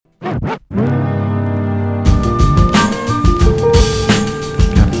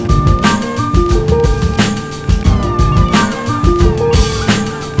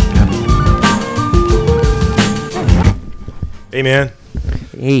Hey, man.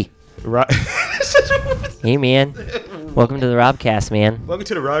 Hey. Ro- Hey, man. Welcome to the Robcast, man. Welcome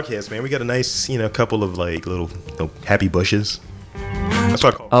to the Robcast, man. We got a nice, couple of little happy bushes. That's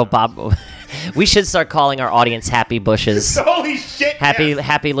what I call them. Oh, Bob. We should start calling our audience happy bushes. Holy shit!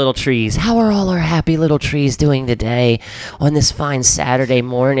 Happy little trees. How are all our happy little trees doing today on this fine Saturday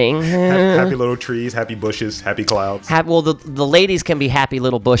morning? Happy little trees, happy bushes, happy clouds. Well, the ladies can be happy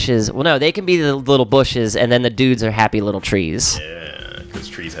little bushes. Well, no, they can be the little bushes, and then the dudes are happy little trees. Yeah, because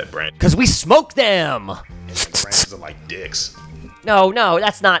trees have branches. Because we smoke them! And branches are like dicks. No,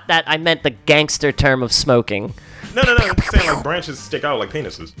 that's not that. I meant the gangster term of smoking. No. I'm saying like branches stick out like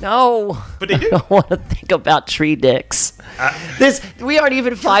penises. No. But they do. I don't want to think about tree dicks. We aren't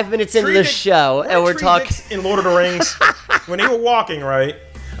even 5 minutes into the show, and we're talking. In Lord of the Rings, when they were walking, right?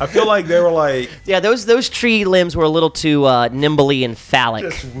 I feel like they were like. Yeah, those tree limbs were a little too nimbly and phallic.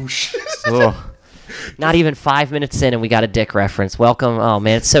 Just whoosh. Ugh. Not even 5 minutes in, and we got a dick reference. Welcome. Oh,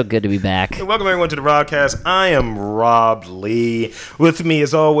 man, it's so good to be back. Welcome, everyone, to the Robcast. I am Rob Lee. With me,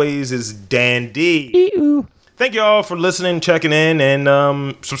 as always, is Dan D. Ew. Thank you all for listening, checking in,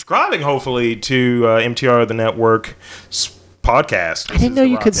 and subscribing, hopefully, to MTR The Network podcast. I didn't know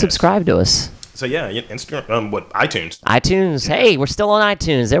you could subscribe to us. So, yeah, Instagram, iTunes. iTunes. Hey, we're still on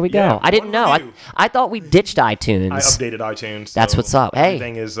iTunes. There we go. Yeah, I didn't know. I thought we ditched iTunes. I updated iTunes. That's what's up. Hey.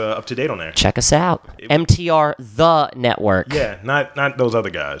 Everything is up to date on there. Check us out. MTR The Network. Yeah, not those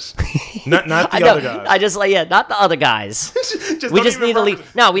other guys. not the other guys. I just not the other guys. We just need to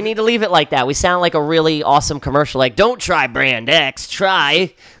leave. No, we need to leave it like that. We sound like a really awesome commercial. Like, don't try Brand X,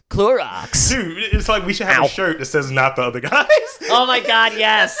 try Clorox. Dude, it's like we should have a shirt that says "Not the other guys." Oh my God,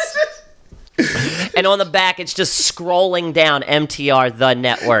 yes. And on the back, it's just scrolling down MTR The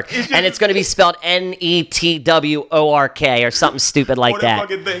Network. And it's going to be spelled NETWORK or something stupid like that. Or that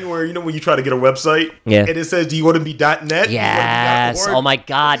fucking thing where, when you try to get a website, yeah, and it says, do you want to be .net? Yes. Oh my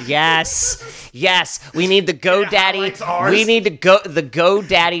God, yes. Yes. We need the GoDaddy. We need the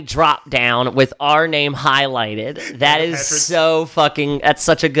GoDaddy drop down with our name highlighted. That is so fucking, that's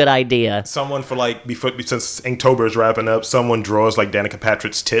such a good idea. Someone since Inktober is wrapping up, someone draws like Danica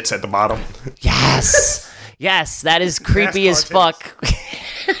Patrick's tits at the bottom. Yes. Yes, that is creepy as fuck.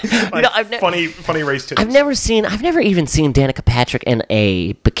 Funny race tits. I've never even seen Danica Patrick in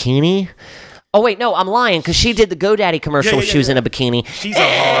a bikini. Oh, wait, no, I'm lying, because she did the GoDaddy commercial. She was in a bikini. She's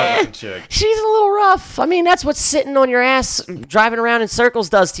a hard chick. She's a little rough. I mean, that's what sitting on your ass, driving around in circles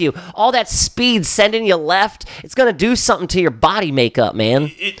does to you. All that speed sending you left, it's going to do something to your body makeup,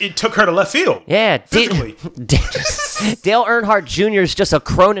 man. It took her to left field. Yeah. Physically. Dale Earnhardt Jr. is just a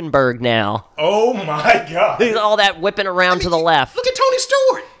Cronenberg now. Oh, my God. All that whipping around to the left. Look at Tony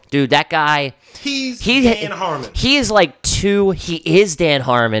Stewart. Dude, that guy... He's Dan Harmon. He is Dan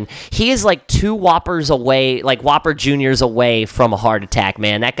Harmon. He is like 2 Whoppers away, like Whopper Juniors away from a heart attack,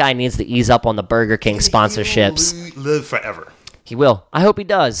 man. That guy needs to ease up on the Burger King sponsorships. He will live forever. He will. I hope he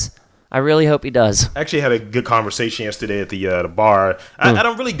does. I really hope he does. I actually had a good conversation yesterday at the bar. I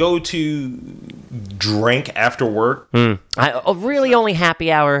don't really go to drink after work. I really only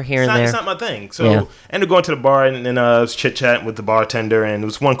happy hour here and there. It's not my thing. So I ended up going to the bar and then I was chit-chatting with the bartender, and there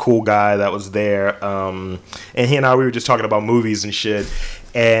was one cool guy that was there. And he and I, we were just talking about movies and shit.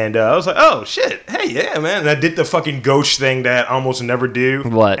 And I was like, oh, shit. Hey, yeah, man. And I did the fucking ghost thing that I almost never do.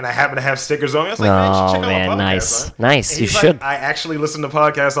 What? And I happen to have stickers on. I was like, man, you should check out my podcast, nice. man. Nice. You should. Like, I actually listen to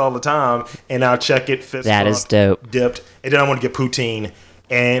podcasts all the time, and I'll check it, fist that bump, is dope. Dipped, and then I want to get poutine.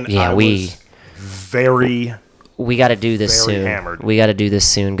 And yeah, was very... We got to do this soon. Hammered. We got to do this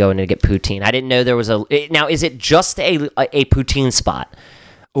soon, going to get poutine. I didn't know there was now, is it just a poutine spot?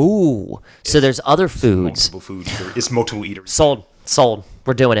 Ooh. So there's other foods. It's multiple eateries. Sold.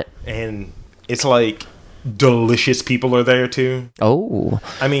 We're doing it. And it's like delicious people are there too. Oh.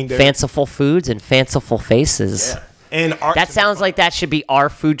 I mean, fanciful foods and fanciful faces. Yeah. And that sounds like that should be our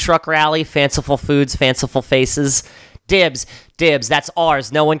food truck rally. Fanciful foods, fanciful faces. Dibs. That's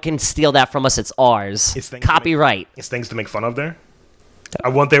ours. No one can steal that from us. It's ours. Copyright. It's things to make fun of there. I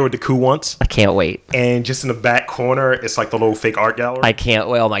went there with the coup once. I can't wait. And just in the back corner, it's like the little fake art gallery. I can't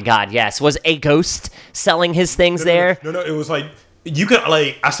wait. Oh my God, yes. Was a ghost selling his things there? No, it was like... You could,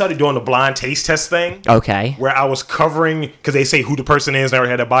 I started doing the blind taste test thing. Okay. Where I was covering, because they say who the person is, and I already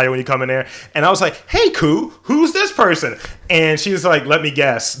had a bio when you come in there. And I was like, hey, Koo, who's this person? And she was like, let me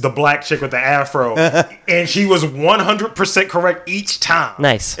guess, the black chick with the afro. And she was 100% correct each time.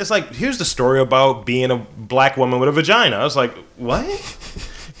 Nice. It's like, here's the story about being a black woman with a vagina. I was like, what?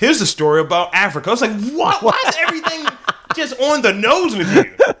 Here's the story about Africa. I was like, what? Why is everything just on the nose with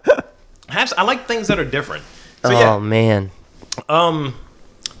you? I like things that are different. So, oh, man. I want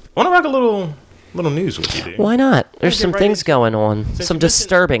to rock a little little news with you, dude. Why not? There's get some right things into going on. Some you mentioned-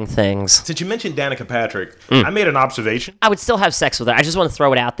 disturbing things. Since you mentioned Danica Patrick, I made an observation. I would still have sex with her. I just want to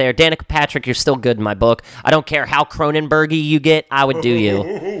throw it out there. Danica Patrick, you're still good in my book. I don't care how Cronenbergy you get. I would do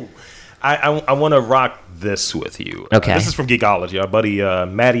you. I want to rock this with you. Okay. This is from Geekology. Our buddy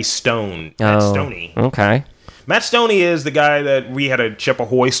Matty Stone. Matt Stoney. Okay. Matt Stoney is the guy that we had a Chip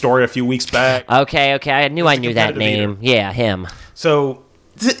Ahoy story a few weeks back. Okay. I knew I knew that competitive name. Yeah, him. So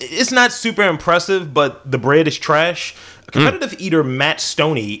it's not super impressive, but the bread is trash. A competitive eater, Matt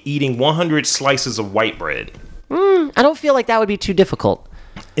Stoney, eating 100 slices of white bread I don't feel like that would be too difficult.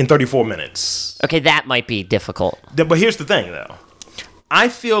 in 34 minutes. Okay, that might be difficult. But here's the thing, though. I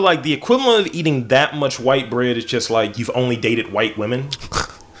feel like the equivalent of eating that much white bread is just like you've only dated white women.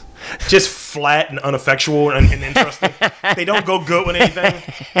 Just flat and ineffectual and interesting. They don't go good with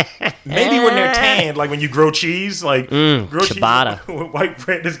anything. Maybe when they're tanned, like when you grow cheese, like grilled ciabatta. cheese with white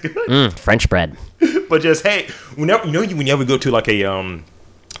bread is good. French bread. But just hey, whenever go to like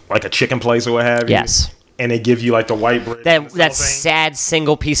a chicken place or what have you. Yes. And they give you like the white bread. That sad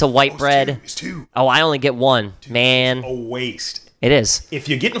single piece of white bread. It's two. Oh, I only get one. Man, A waste. it is. If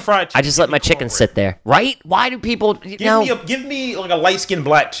you're getting fried chicken, I just let my chicken sit there. Right? Why do people... Give me like a light-skinned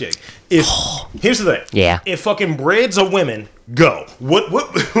black chick. Here's the thing. Yeah. If fucking breads are women, go. What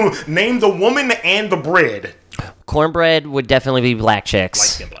name the woman and the bread. Cornbread would definitely be black chicks.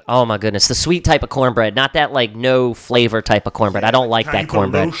 Light-skinned black. Oh my goodness, the sweet type of cornbread, not that like no flavor type of cornbread. I don't like kind that you put a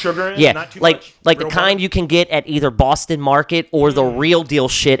cornbread. little sugar in, yeah, not too like much, the real kind butter. you can get at either Boston Market or the real deal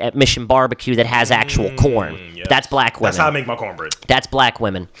shit at Mission Barbecue that has actual corn. Yes. That's black women. That's how I make my cornbread. That's black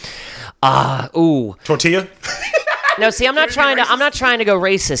women. Ooh. Tortilla. No, see, I'm not trying to go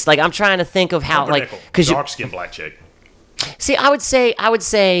racist. Like I'm trying to think of how like because you dark-skinned black chick. see, I would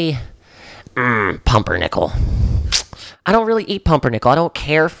say pumpernickel. I don't really eat pumpernickel. I don't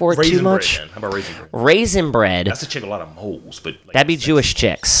care for it Raisin too much. bread, man. How about raisin bread? Raisin bread. That's a chick with a lot of moles, but like, That'd be that's- Jewish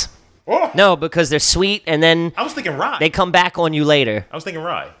chicks. Oh, No, because they're sweet and then I was thinking rye. they come back on you later. I was thinking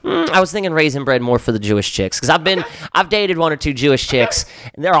rye. I was thinking raisin bread more for the Jewish chicks because I've dated one or two Jewish chicks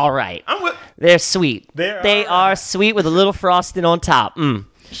and they're all right. I'm with They're sweet. They are sweet with a little frosting on top.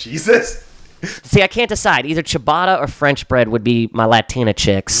 Jesus. See, I can't decide. Either ciabatta or French bread would be my Latina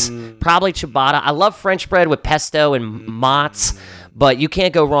chicks. Probably ciabatta. I love French bread with pesto and mozz, but you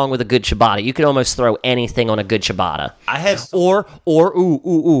can't go wrong with a good ciabatta. You could almost throw anything on a good ciabatta. I had Or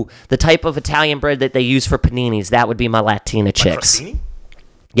the type of Italian bread that they use for paninis. That would be my Latina chicks. crostini?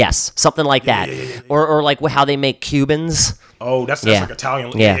 Yes, something like that. Or like how they make Cubans. Oh, that's Yeah. like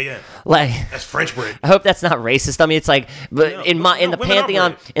Italian. Yeah. Yeah. Like That's French bread. I hope that's not racist. I mean, it's like, but in the women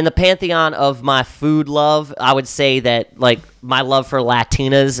are pantheon of my food love, I would say that like my love for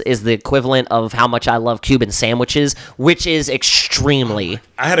Latinas is the equivalent of how much I love Cuban sandwiches, which is extremely.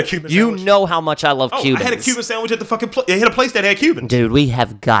 I had a Cuban You sandwich. know how much I love Oh, Cubans. I had a Cuban sandwich at the fucking place. They had a place that had Cuban. Dude, we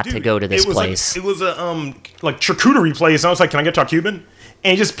have got to go to this it was place. Like, it was a like charcuterie place. I was like, "Can I get your Cuban?"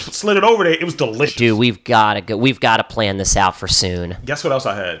 And he just slid it over there. It was delicious. Dude, we've got to go. We've got to plan this out for soon. Guess what else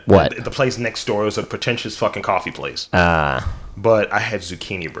I had? What? The place next door was a pretentious fucking coffee place. But I had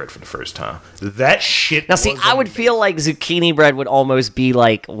zucchini bread for the first time. That shit. Now, see, was I would feel like zucchini bread would almost be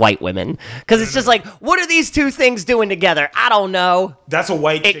like white women. Because it's just like, what are these two things doing together? I don't know. That's a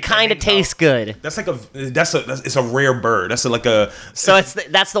white. chick It that kind of hangs tastes out. good. That's like it's a rare bird. That's like a. So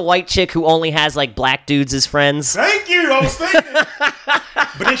that's the white chick who only has like black dudes as friends. Thank you. I was thinking.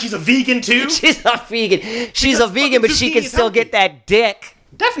 But then she's a vegan too. She's not vegan. She's a vegan, but she zucchini can is still healthy. get that dick.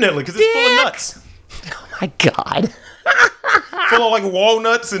 Definitely, because it's full of Dick. nuts. My God. Full of like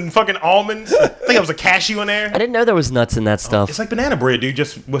walnuts and fucking almonds. I think there was a cashew in there. I didn't know there was nuts in that stuff. It's like banana bread, dude,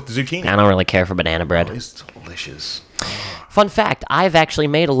 just with the zucchini. I don't really care for banana bread. It's delicious. Fun fact, I've actually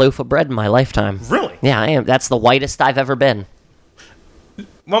made a loaf of bread in my lifetime. Really? Yeah, I am. That's the whitest I've ever been.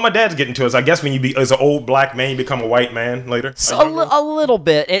 Well, my dad's getting to us. I guess when you as an old black man, you become a white man later. So a little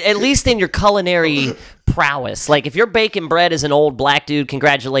bit, at least in your culinary prowess. Like if you're baking bread as an old black dude,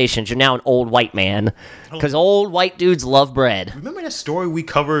 congratulations, you're now an old white man. Because old white dudes love bread. Remember that story we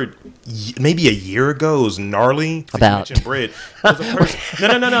covered maybe a year ago? It was gnarly. Since you About- mentioned bread. It was a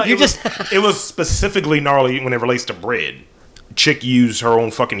person, no. It was specifically gnarly when it relates to bread. Chick used her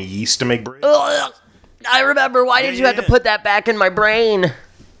own fucking yeast to make bread. Ugh, I remember. Why did you have to Yeah. put that back in my brain?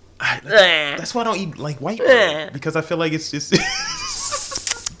 That's why I don't eat like white bread because I feel like it's just.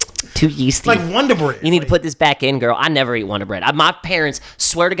 Too yeasty. Like Wonder Bread. You need to put this back in, girl. I never eat Wonder Bread. My parents,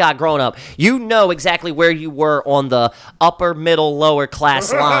 swear to God, growing up, you know exactly where you were on the upper, middle, lower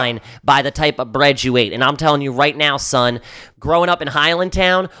class line by the type of bread you ate. And I'm telling you right now, son, growing up in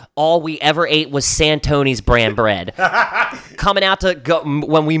Highlandtown, all we ever ate was Santoni's brand bread. Coming out to go,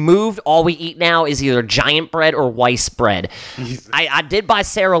 when we moved, all we eat now is either Giant bread or Weiss bread. I did buy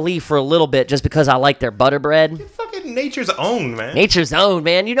Sara Lee for a little bit just because I like their butter bread. Fucking nature's own, man. Nature's own,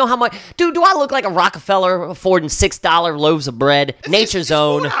 man. You know how much, dude? Do I look like a Rockefeller affording $6 loaves of bread? Nature's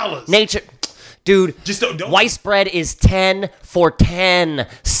own. $4. Nature, dude. Just don't. Weiss bread is 10 for 10,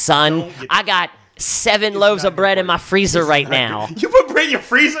 son. I got 7 loaves of bread in my freezer right now. You put bread in your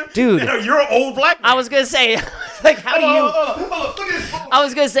freezer, dude? You're an old black man. I was gonna say, like, how do you? Hold on, look at this. I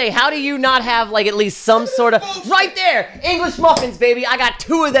was gonna say, how do you not have like at least some sort of right there English muffins, baby? I got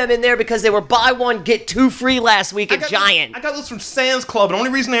 2 of them in there because they were buy one get 2 free last week at Giant. I got those from Sam's Club. The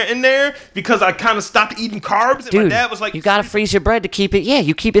only reason they're in there because I kind of stopped eating carbs. And Dude, my dad was like, you gotta freeze your bread to keep it. Yeah,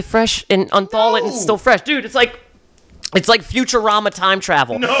 you keep it fresh and unthaw it and it's still fresh, dude. It's like Futurama time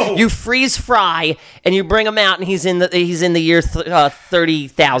travel. No. You freeze Fry and you bring him out, and he's in the year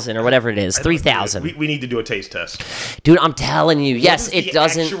 30,000 or whatever it is, 3,000. We need to do a taste test. Dude, I'm telling you, yes, What is it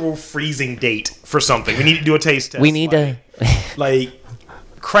doesn't. Actual freezing date for something. We need to do a taste test. We need to. Like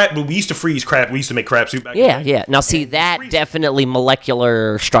crab. We used to freeze crab. We used to make crab soup back Yeah, then. yeah. Now, see, that definitely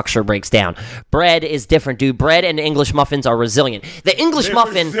molecular structure breaks down. Bread is different, dude. Bread and English muffins are resilient. The English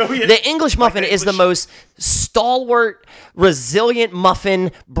muffin is the most stalwart, resilient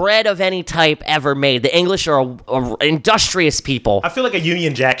muffin bread of any type ever made. The English are industrious people. I feel like a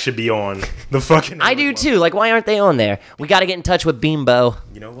Union Jack should be on the fucking. I do too. Like, why aren't they on there? We got to get in touch with Bimbo.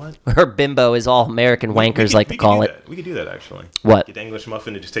 You know what? Or Bimbo is all American wankers like to call it. We could do that actually. What? Get the English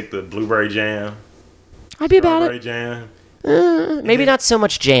muffin and just take the blueberry jam. I'd be about Strawberry it. jam. Maybe not so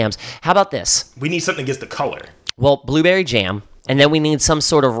much jams. How about this? We need something that gets the color. Well, blueberry jam, and then we need some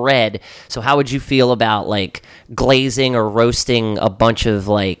sort of red. So how would you feel about like glazing or roasting a bunch of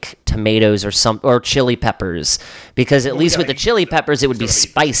like tomatoes or chili peppers? Because at least with the chili peppers, it would be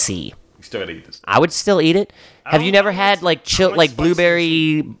spicy. We still gotta eat this. I would still eat it. Have you never had like like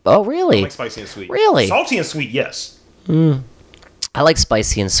blueberry? Oh, really? I like spicy and sweet. Really? Salty and sweet, yes. I like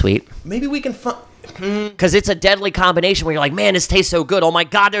spicy and sweet. Maybe we can. Because it's a deadly combination where you're like, man, this tastes so good. Oh my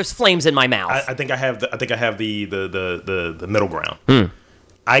God, there's flames in my mouth. I think I have the middle ground.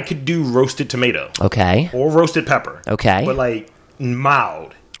 I could do roasted tomato. Okay. Or roasted pepper. Okay. But like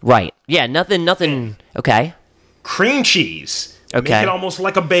mild. Right. Yeah. Nothing. Okay. Cream cheese. Okay. Make it almost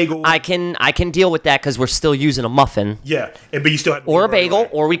like a bagel. I can deal with that because we're still using a muffin. Yeah, but you still have Or a bagel,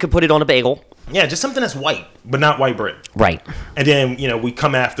 or we could put it on a bagel. Yeah, just something that's white, but not white bread. Right. And then, we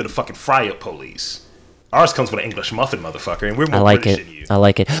come after the fucking fry-up police. Ours comes with an English muffin, motherfucker, and we're more British than you. I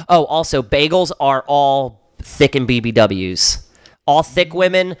like it. Oh, also, bagels are all thick and BBWs. All thick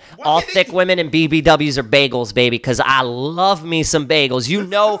women and BBWs are bagels, baby, because I love me some bagels. You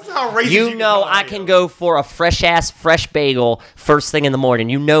know I can go for a fresh bagel first thing in the morning.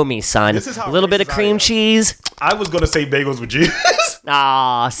 You know me, son. A little bit of cream cheese. I was going to say bagels with juice.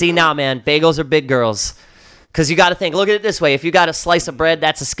 See now, man, bagels are big girls. Because you got to think, look at it this way. If you got a slice of bread,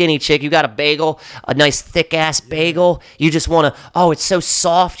 that's a skinny chick. You got a bagel, a nice thick-ass bagel. You just want to, it's so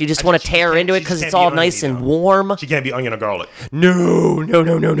soft. You just want to tear into it because it's all nice and warm. She can't be onion or garlic. No.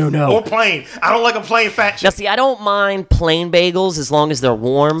 Or plain. I don't like a plain fat chick. Now, see, I don't mind plain bagels as long as they're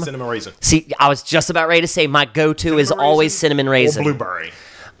warm. Cinnamon raisin. See, I was just about ready to say my go-to is always cinnamon raisin. Or blueberry.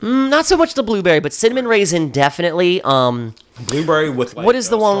 Not so much the blueberry, but cinnamon raisin definitely. Blueberry with what is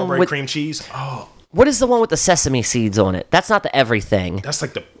the one strawberry with cream cheese? Oh. What is the one with the sesame seeds on it? That's not the everything. That's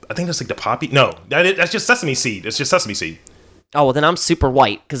like I think that's like the poppy. No, that's just sesame seed. It's just sesame seed. Oh, well, then I'm super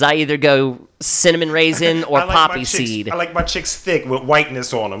white because I either go cinnamon raisin or poppy seed. I like my chicks thick with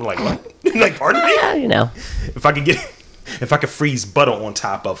whiteness on them. Like, what? Like, pardon me? Yeah, If I could freeze butter on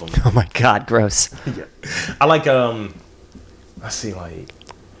top of them. Oh my God, gross. Yeah. I like, let's see, like,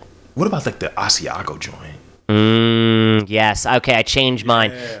 what about like the Asiago joint? Yes. Okay, I changed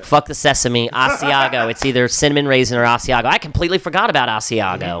mine. Fuck the sesame. Asiago. It's either cinnamon raisin or Asiago. I completely forgot about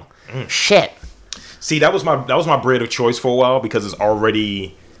Asiago. Shit. See, that was my bread of choice for a while because it's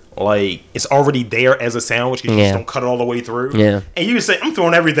already there as a sandwich because you just don't cut it all the way through. Yeah. And you just say, I'm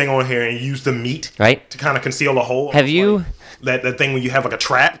throwing everything on here and use the meat right to kind of conceal the hole. Have you... That thing when you have like a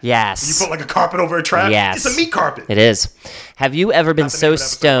trap? Yes. You put like a carpet over a trap? Yes. It's a meat carpet. It is. Have you ever been so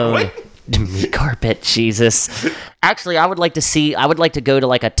stoned... Meat carpet, Jesus. Actually, I would like to go to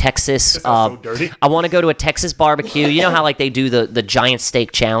like a Texas. That sounds so dirty. I want to go to a Texas barbecue. You know how like they do the giant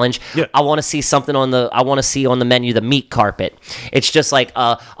steak challenge. Yeah. I want to see something on the menu the meat carpet. It's just like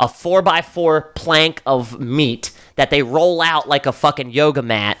a 4x4 plank of meat that they roll out like a fucking yoga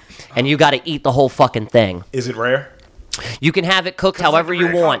mat, and you got to eat the whole fucking thing. Is it rare? You can have it cooked however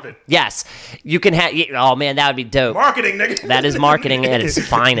you want. carpet. Yes, you can have. Oh man, that would be dope. Marketing, nigga. That is marketing at its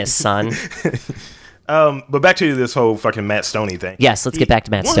finest, son. But back to this whole fucking Matt Stoney thing. Yes, let's get back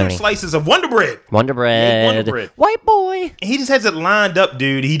to Matt 100 Stoney. slices of Wonder Bread. Wonder Bread. Wonder Bread. White boy. He just has it lined up,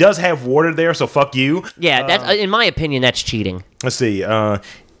 dude. He does have water there, so fuck you. Yeah, that's in my opinion, that's cheating.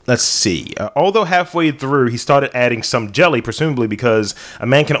 Let's see. Although halfway through, he started adding some jelly, presumably because a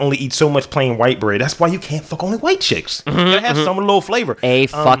man can only eat so much plain white bread. That's why you can't fuck only white chicks. You gotta have some little flavor.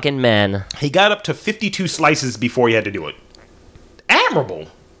 Fucking man. He got up to 52 slices before he had to do it. Admirable.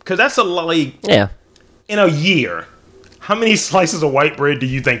 Because that's a lot, like, Yeah. in a year, how many slices of white bread do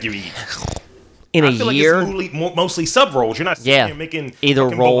you think you eat? In a I feel year. like it's mostly sub rolls. You're not sitting Yeah, here making either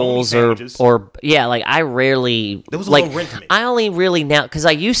fucking bologna rolls sandwiches. or yeah, like I rarely There was a like little rent to me. I only really now because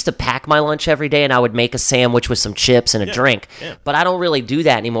I used to pack my lunch every day and I would make a sandwich with some chips and a drink, yeah. but I don't really do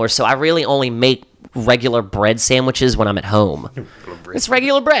that anymore. So I really only make regular bread sandwiches when I'm at home. It's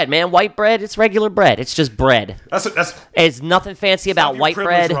regular bread, man. White bread, it's regular bread. It's just bread. That's It's nothing fancy about your white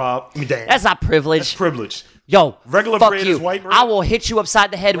privilege, bread. Rob. I mean, damn. That's not privilege. That's privilege. Yo, Regular fuck bread you. is white bread? I will hit you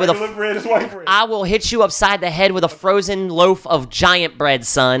upside the head with Regular bread is white bread. I will hit you upside the head with a frozen loaf of giant bread,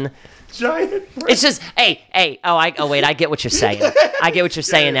 son. Giant bread. It's just, hey. Oh, wait, I get what you're saying. I get what you're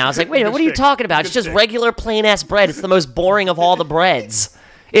saying now. I was like, wait a minute, what are you talking about? It's just regular plain ass bread. It's the most boring of all the breads.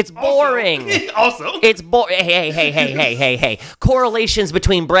 It's boring. Also. It's boring. Hey. Correlations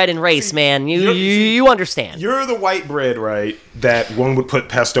between bread and race, man. You understand. You're the white bread, right, that one would put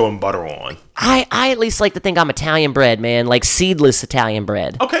pesto and butter on. I at least like to think I'm Italian bread, man, like seedless Italian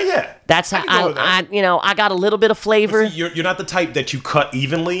bread. Okay, yeah. That's how can go with that. I got a little bit of flavor. See, you're not the type that you cut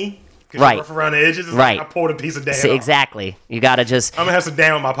evenly. 'Cause Right. You rough around the edges. It's Right. Like I poured a piece of damn. See, exactly. You gotta just. I'm gonna have some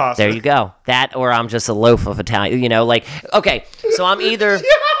damn on my pasta. There you go. That or I'm just a loaf of Italian. You know, like okay. So I'm either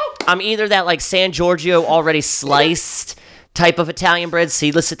that like San Giorgio already sliced type of Italian bread,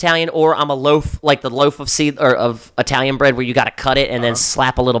 seedless Italian, or I'm a loaf like the loaf of Italian bread where you got to cut it and then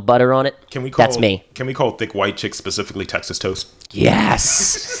slap a little butter on it. Can we call That's me. Can we call thick white chicks specifically Texas toast?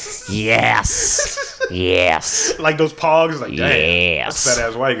 Yes. Yes. Like those pogs, like damn, Yes. that's fat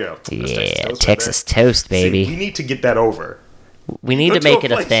ass white girl. That's Yeah, toast Texas right there. toast, baby. See, we need to get that over. We need to make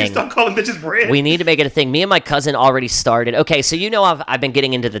it a thing. Stop calling bitches bread. We need to make it a thing. Me and my cousin already started. Okay, so you know I've been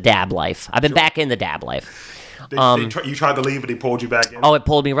getting into the dab life. I've been back in the dab life. You tried to leave, but they pulled you back in. Oh, it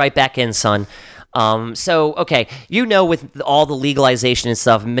pulled me right back in, son. So okay, you know, with all the legalization and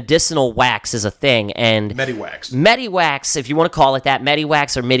stuff, medicinal wax is a thing, and Mediwax, if you want to call it that,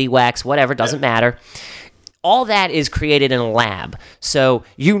 Mediwax or Midiwax, whatever, doesn't matter. All that is created in a lab, so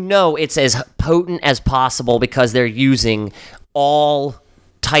you know it's as potent as possible because they're using all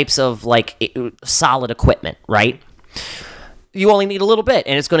types of like solid equipment, right? You only need a little bit,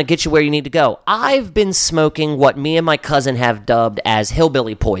 and it's going to get you where you need to go. I've been smoking what me and my cousin have dubbed as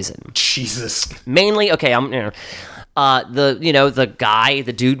hillbilly poison. Jesus. Mainly, okay, the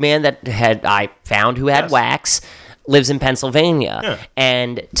dude man that I found who had wax lives in Pennsylvania. Yeah.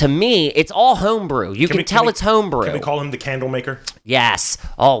 And to me, it's all homebrew. You can tell it's homebrew. Can we call him the candle maker? Yes.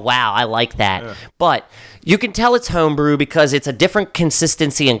 Oh, wow. I like that. Yeah. But you can tell it's homebrew because it's a different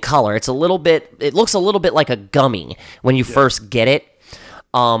consistency and color. It looks a little bit like a gummy when you first get it.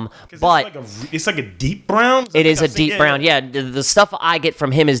 But it's like a deep brown. It is a deep brown. Yeah. The stuff I get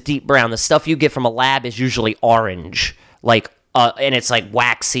from him is deep brown. The stuff you get from a lab is usually orange. And it's like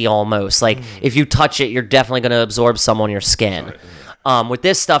waxy almost. Like if you touch it, you're definitely going to absorb some on your skin. With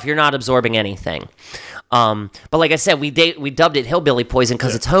this stuff, you're not absorbing anything. But like I said, we dubbed it hillbilly poison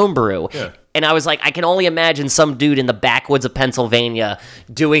because it's homebrew. Yeah. And I was like, I can only imagine some dude in the backwoods of Pennsylvania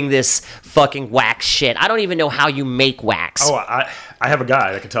doing this fucking wax shit. I don't even know how you make wax. Oh, I have a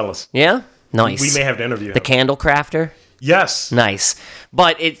guy that can tell us. Yeah? Nice. We may have to interview him. The candle crafter? Yes. Nice.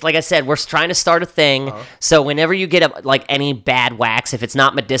 But it's like I said, we're trying to start a thing. So whenever you get any bad wax, if it's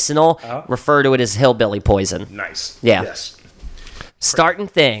not medicinal, refer to it as hillbilly poison. Nice. Yeah. Yes. Starting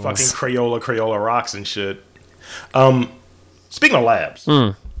things. Fucking Crayola rocks and shit. Speaking of labs.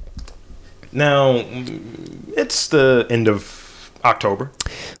 Now, it's the end of October.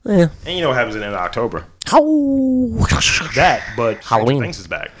 Yeah. And you know what happens at the end of October? That, but Stranger Halloween. Things is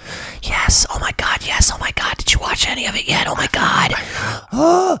back. Yes. Oh my God. Yes. Oh my God. Did you watch any of it yet? Oh my God.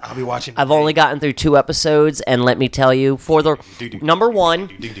 I'll be watching. I've only gotten through 2 episodes, and let me tell you, for the number one,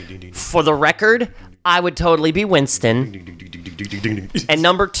 for the record, I would totally be Winston. And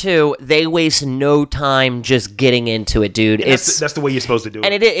number 2, they waste no time just getting into it, dude. That's the way you're supposed to do it.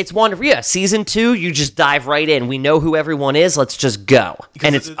 And it's wonderful. Yeah, season 2, you just dive right in. We know who everyone is. Let's just go.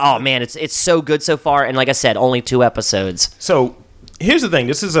 And it's so good so far. And like I said, only 2 episodes. So here's the thing.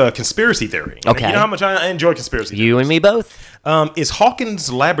 This is a conspiracy theory. Okay. You know how much I enjoy conspiracy theories. You and me both. Is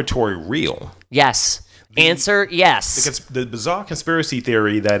Hawkins' laboratory real? Yes. Answer, yes. The bizarre conspiracy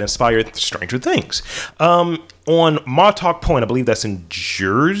theory that inspired Stranger Things. On Montauk Point, I believe that's in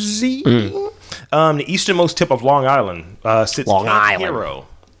Jersey, the easternmost tip of Long Island, sits Long Camp Island. Hero.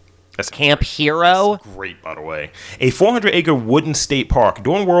 That's Camp Hero. great, by the way. A 400-acre wooden state park.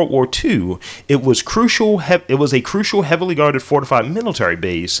 During World War II, it was crucial. It was a crucial, heavily guarded, fortified military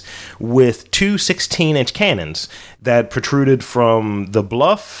base with 2 16-inch cannons that protruded from the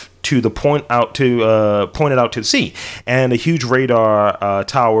bluff to the pointed out to the sea, and a huge radar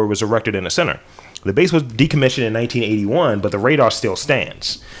tower was erected in the center. The base was decommissioned in 1981, but the radar still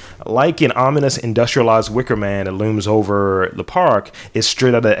stands. Like an ominous industrialized wicker man that looms over the park, is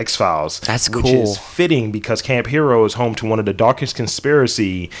straight out of X-Files. That's which cool. is fitting because Camp Hero is home to one of the darkest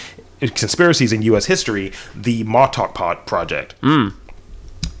conspiracies in U.S. history, the Montauk Project.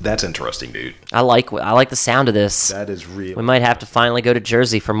 That's interesting, dude. I like the sound of this. That is real. We might have to finally go to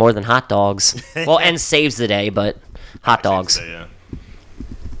Jersey for more than hot dogs. Well, and saves the day, but hot dogs. Yeah.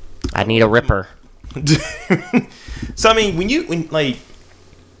 I need a ripper. So I mean,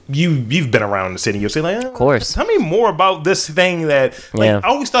 you've been around the city, you'll say like, Of course. Tell me more about this thing that Yeah. I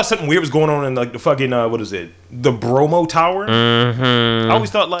always thought something weird was going on in like the fucking what is it? The Bromo Tower. I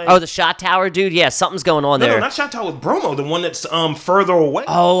always thought like Oh, the shot tower, dude. Yeah, something's going on no, there. not Shot Tower with Bromo, the one that's further away.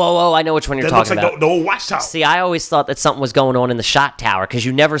 Oh, I know which one you're that looks talking like about. the old watchtower. See, I always thought that something was going on in the shot tower because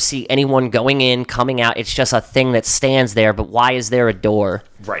you never see anyone going in, coming out. It's just a thing that stands there. But why is there a door?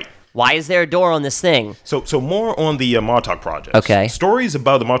 Right. Why is there a door on this thing? So more on the Montauk Project. Okay. Stories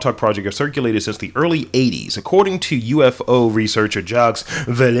about the Montauk Project have circulated since the early 80s. According to UFO researcher Jacques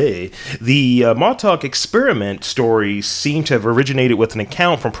Vallée, the Montauk experiment stories seem to have originated with an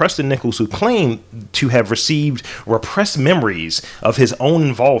account from Preston Nichols, who claimed to have received repressed memories of his own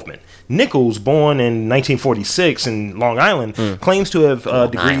involvement. Nichols, born in 1946 in Long Island, claims to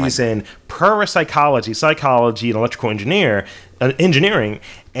have degrees in parapsychology, psychology, and electrical engineering,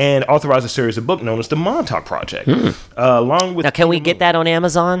 and authorized a series of books known as the Montauk Project. Along with Now, can we get that on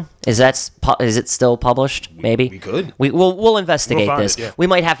Amazon? Is it still published? Maybe we could. We'll investigate We'll find this. it, yeah. We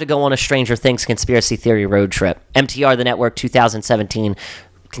might have to go on a Stranger Things conspiracy theory road trip. MTR The Network 2017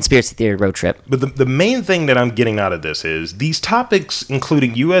 conspiracy theory road trip. But the main thing that I'm getting out of this is these topics,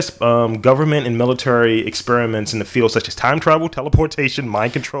 including U.S. Government and military experiments in the field such as time travel, teleportation,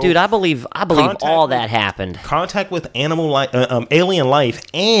 mind control. Dude, I believe all that happened. Contact with alien life,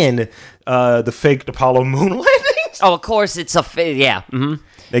 and the fake Apollo moon landings. Oh, of course, it's yeah.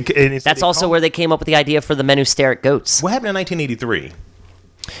 That's also where they came up with the idea for the men who stare at goats. What happened in 1983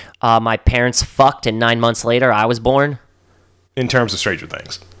 My parents fucked, and 9 months later, I was born. in terms of Stranger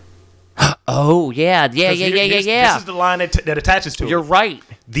Things? Oh, yeah. This is the line that attaches to it. You're right.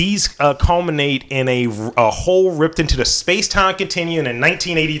 These culminate in a hole ripped into the space-time continuum in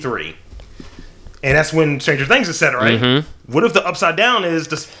 1983. And that's when Stranger Things is set, right? Mm-hmm. What if the upside down is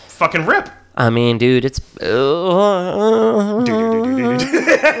this fucking rip? I mean, dude, it's... Oh,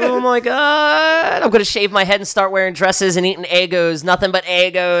 my God. I'm going to shave my head and start wearing dresses and eating Eggos. Nothing but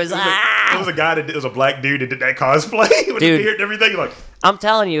Eggos. It was a guy that it was a black dude that did that cosplay with the beard and everything. Like, I'm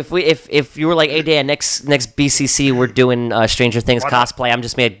telling you, if you were like, hey, Dan, next BCC, we're doing Stranger Things cosplay, I'm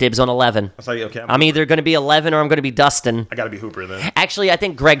just made dibs on 11. I was like, okay, I'm either going to be 11 or I'm going to be Dustin. I got to be Hooper then. Actually, I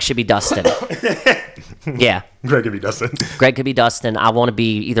think Greg should be Dustin. Yeah. Greg could be Dustin. Greg could be Dustin. I want to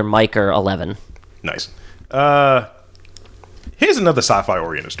be either Mike or 11. Nice. Here's another sci-fi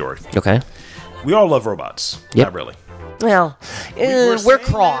oriented story. Okay. We all love robots. Yep. Not really. Well, were we're saying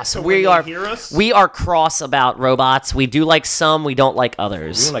cross. that, so We when are they hear us- we are cross about robots. We do like some, we don't like We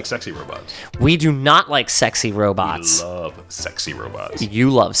others. don't like sexy robots. We do not like sexy We robots. love sexy robots.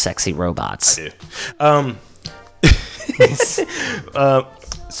 You love sexy robots. I do.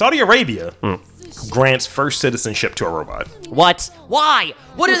 Saudi Arabia grants first citizenship to a robot. What? Why?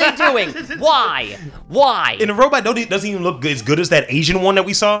 What are they doing? Why? Why? And the robot doesn't even look as good as that Asian one that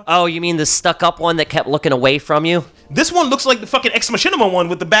we saw. Oh, you mean the stuck-up one that kept looking away from you? This one looks like the fucking Ex Machinima one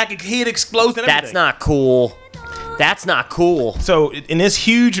with the back head explodes and everything. That's not cool. That's not cool. So in this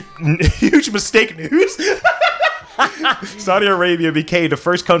huge mistake news, Saudi Arabia became the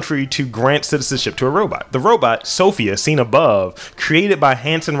first country to grant citizenship to a robot. The robot, Sophia, seen above, created by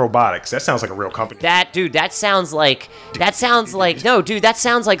Hanson Robotics. That sounds like a real company. That sounds like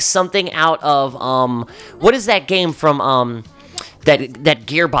something out of what is that game from that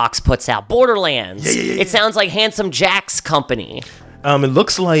Gearbox puts out? Borderlands. Yeah. It sounds like Handsome Jack's company. It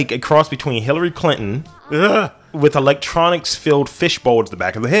looks like a cross between Hillary Clinton with electronics-filled fishbowl at the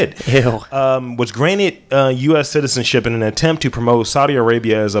back of the head. Ew. Was granted U.S. citizenship in an attempt to promote Saudi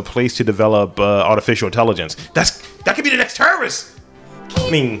Arabia as a place to develop artificial intelligence. That could be the next terrorist. I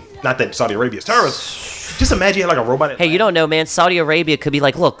mean, not that Saudi Arabia is terrorist. Just imagine you had like a robot. Hey, you don't know, man. Saudi Arabia could be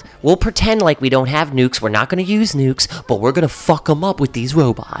like, look, we'll pretend like we don't have nukes. We're not going to use nukes, but we're going to fuck them up with these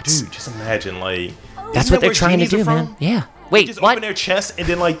robots. Dude, just imagine, like... That's what they're trying to do, man. Yeah. Wait, just what? Open their chest and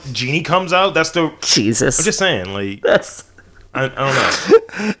then like genie comes out. That's the Jesus. I'm just saying, like I don't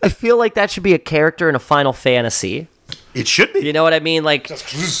know. I feel like that should be a character in a Final Fantasy. It should be. You know what I mean? Like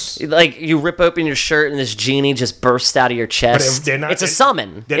you rip open your shirt and this genie just bursts out of your chest. It's a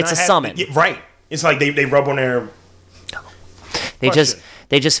summon. It's a summon. Yeah, right. It's like they rub on their. They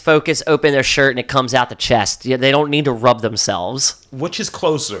just focus, open their shirt, and it comes out the chest. Yeah, they don't need to rub themselves. Which is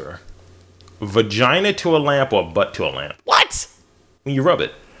closer, vagina to a lamp or butt to a lamp? What? When you rub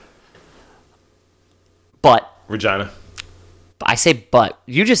it. Butt. Regina. I say butt.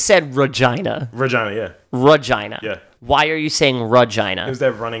 You just said regina. Regina, yeah. Regina. Yeah. Why are you saying regina? There's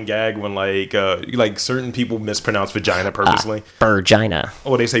that running gag when like certain people mispronounce vagina purposely. Virgina.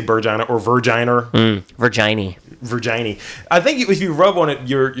 Or they say virgina or virginer. Virgini. Virgini. I think if you rub on it,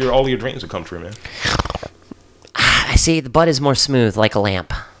 your all your dreams will come true, man. I see. The butt is more smooth, like a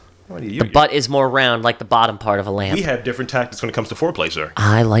lamp. The butt is more round, like the bottom part of a lamp. We have different tactics when it comes to foreplay, sir.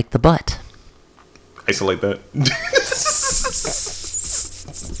 I like the butt. Isolate that.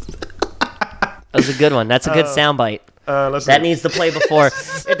 That was a good one. That's a good soundbite. That needs to play before.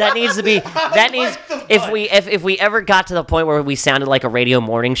 That needs to be. That needs. If we ever got to the point where we sounded like a radio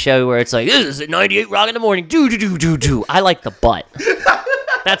morning show where it's like, this is at 98 Rock in the morning. Do. I like the butt.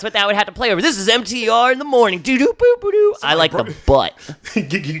 That's what that would have to play over. This is MTR in the morning. Do boo boo doo. I like the butt.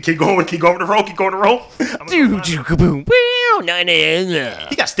 keep going the roll. Keep going the roll. Do boom.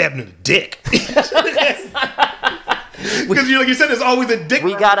 He got stabbed in the dick. Because like you said, there's always a dick.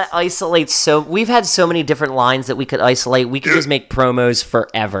 We gotta isolate. We've had so many different lines that we could isolate. We could just make promos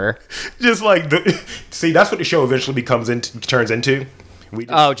forever. Just like see, that's what the show eventually turns into.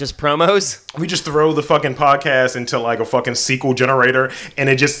 Just promos? We just throw the fucking podcast into like a fucking sequel generator, and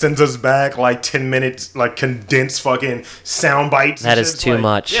it just sends us back like 10 minutes, like condensed fucking sound bites. That is too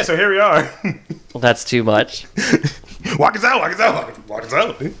much. Yeah, so here we are. Well, that's too much. Walk us out.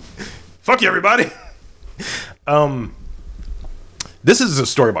 Fuck you, everybody. This is a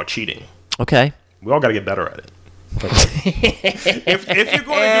story about cheating. Okay. We all got to get better at it. if you're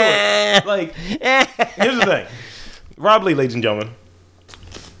going to do it, like, here's the thing. Rob Lee, ladies and gentlemen.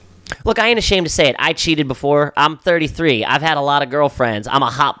 Look, I ain't ashamed to say it. I cheated before. I'm 33. I've had a lot of girlfriends. I'm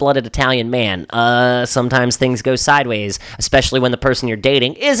a hot-blooded Italian man. Sometimes things go sideways, especially when the person you're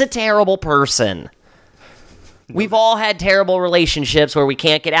dating is a terrible person. We've all had terrible relationships where we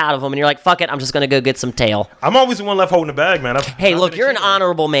can't get out of them, and you're like, fuck it, I'm just going to go get some tail. I'm always the one left holding the bag, man. Hey, look, you're an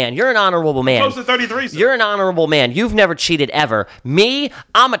honorable man. You're an honorable man. Close to 33, sir. You're an honorable man. You've never cheated ever. Me,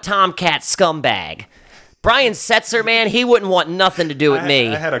 I'm a tomcat scumbag. Brian Setzer, man, he wouldn't want nothing to do with me.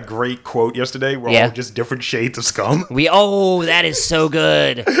 I had a great quote yesterday. We're all just different shades of scum. That is so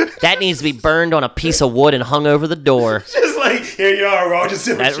good. That needs to be burned on a piece of wood and hung over the door. Just like, here you are, we're all just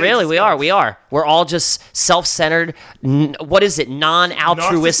different shades really, of we scum. are. We are. We're all just self-centered, what is it,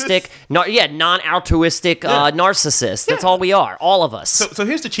 non-altruistic? Non-altruistic narcissists. That's all we are, all of us. So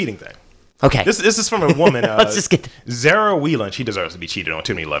here's the cheating thing. Okay. This is from a woman. Let's just get Zara Whelan. She deserves to be cheated on.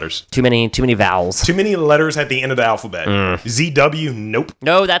 Too many letters. Too many vowels. Too many letters at the end of the alphabet. ZW. Nope.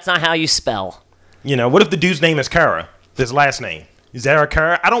 No, that's not how you spell. You know, what if the dude's name is Kara? His last name. Zara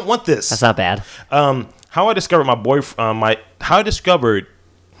Kara. I don't want this. That's not bad. How I discovered my boyfriend. How I discovered.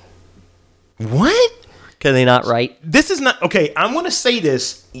 What? Can they not write? This is not okay. I'm going to say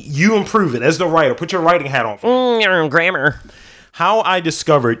this. You improve it as the writer. Put your writing hat on. You're in grammar. How I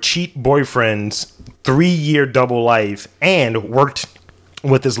discovered cheat boyfriend's 3-year double life and worked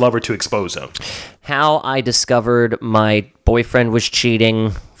with his lover to expose him. How I discovered my boyfriend was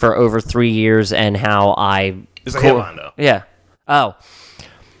cheating for over 3 years and how I... It's a headline, though. Yeah. Oh.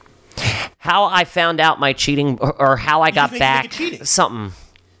 How I found out my cheating, or how I got back... Cheating. Something.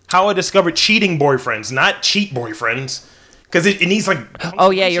 How I discovered cheating boyfriends, not cheat boyfriends. Because it needs like. Oh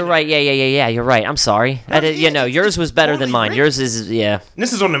yeah, you're right. Yeah. You're right. I'm sorry. Yours was better than mine. Yours is And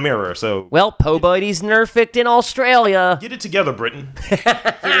this is on the mirror, so. Well, Po Buddy's nerfed in Australia. Get it together, Britain. Figure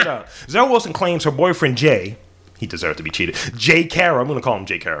it out. Zara Wilson claims her boyfriend Jay. He deserved to be cheated. Jay Cara. I'm gonna call him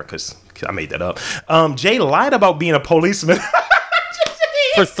Jay Cara because I made that up. Jay lied about being a policeman.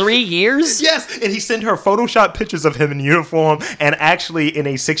 For 3 years? Yes, and he sent her Photoshop pictures of him in uniform and actually in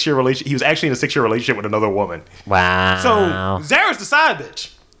a 6-year relationship. He was actually in a 6-year relationship with another woman. Wow. So Zara's the side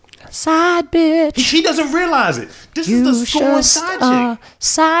bitch. Side bitch. She doesn't realize it. This is the scorn side chick.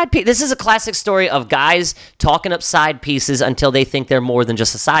 Side piece. This is a classic story of guys talking up side pieces until they think they're more than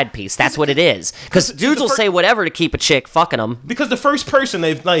just a side piece. That's what it is. Because dudes will say whatever to keep a chick fucking them. Because the first person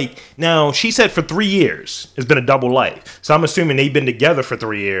they've now she said for 3 years it's been a double life. So I'm assuming they've been together for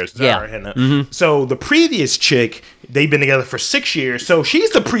 3 years. Zara and Mm-hmm. So the previous chick, they've been together for 6 years. So she's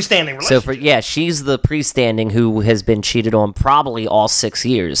the pre-standing relationship. She's the pre-standing who has been cheated on probably all 6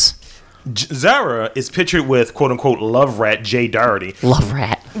 years. Zara is pictured with quote-unquote love rat Jay Doherty. Love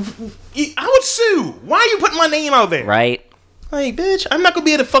rat. I would sue. Why are you putting my name out there? Right. Like, bitch, I'm not going to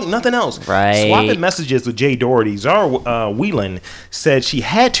be able to fuck nothing else. Right. Swapping messages with Jay Doherty, Zara Whelan said she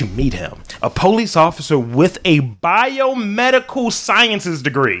had to meet him, a police officer with a biomedical sciences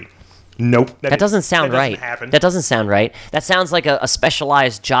degree. Nope. That doesn't sound right. That doesn't sound right. That sounds like a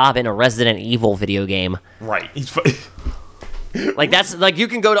specialized job in a Resident Evil video game. Right. Like that's like you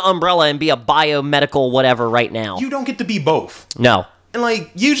can go to Umbrella and be a biomedical whatever right now. You don't get to be both. No. And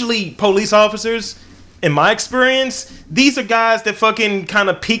like usually police officers, in my experience, these are guys that fucking kind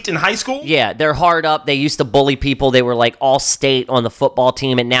of peaked in high school. Yeah, they're hard up. They used to bully people. They were like all state on the football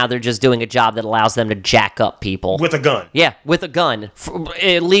team, and now they're just doing a job that allows them to jack up people with a gun. Yeah, with a gun,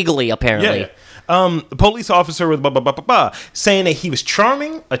 legally apparently. Yeah. The police officer was saying that he was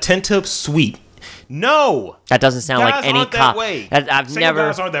charming, attentive, sweet. No, that doesn't sound guys like any aren't cop. That way. I've never.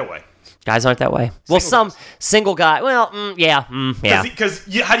 Guys aren't that way. Guys aren't that way. Well, some single guy. Well, yeah. Because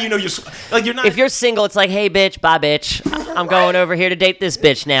how do you know you're not? If you're single, it's like, hey, bitch, bye, bitch. I'm going over here to date this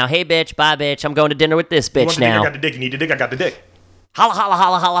bitch now. Hey, bitch, bye, bitch. I'm going to dinner with this bitch now. I got the dick. You need the dick. I got the dick. Holla, holla,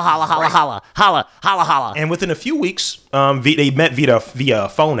 holla, holla, holla, holla, holla, holla, holla, holla. And within a few weeks, they met via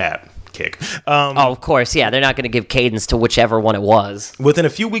phone app. Kick. Of course, yeah. They're not going to give cadence to whichever one it was. Within a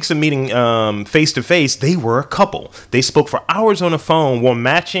few weeks of meeting face to face, they were a couple. They spoke for hours on the phone while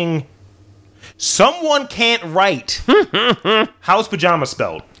matching. Someone can't write. How's pajama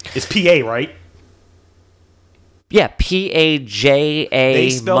spelled? It's P-A, right? Yeah, P-A-J-A. They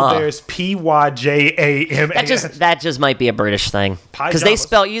spelled theirs P-Y-J-A-M-A-S. That just might be a British thing. Because they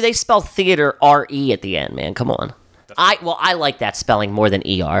spell theater R-E at the end, man. Come on. I like that spelling more than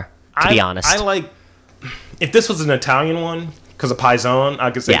E-R. To be honest. I like, if this was an Italian one, because of paisan,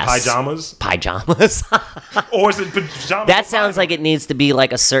 I could say pajamas. Pajamas. Or is it pajamas? That sounds like it needs to be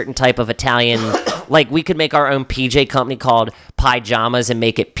like a certain type of Italian, like we could make our own PJ company called Pajamas and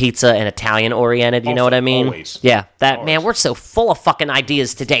make it pizza and Italian oriented, you know what I mean? Always. Yeah, man, we're so full of fucking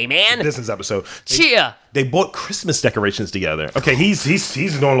ideas today, man. This episode. Cheer. They bought Christmas decorations together. Okay, he's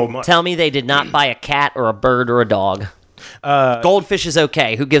doing a little much. Tell me they did not buy a cat or a bird or a dog. Goldfish is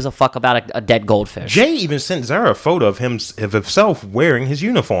okay. Who gives a fuck about a dead goldfish? Jay even sent Zara a photo of himself wearing his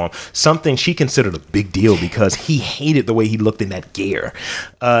uniform, something she considered a big deal because he hated the way he looked in that gear.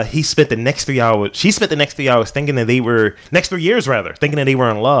 She spent the next 3 hours thinking that they were thinking that they were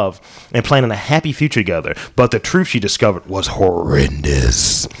in love and planning a happy future together. But the truth she discovered was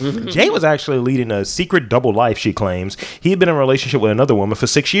horrendous. Jay was actually leading a secret double life, she claims. He had been in a relationship with another woman for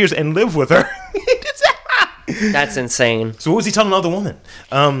 6 years and lived with her. That's insane. So what was he telling another woman?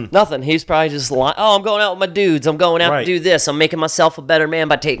 Nothing. He's probably just lying. Oh, I'm going out with my dudes. I'm going out to do this. I'm making myself a better man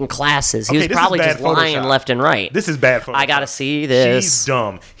by taking classes. He was probably just lying left and right. This is bad Photoshop. I gotta see this. She's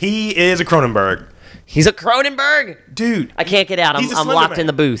dumb. He is a Cronenberg. He's a Cronenberg? Dude. I can't get out. I'm locked in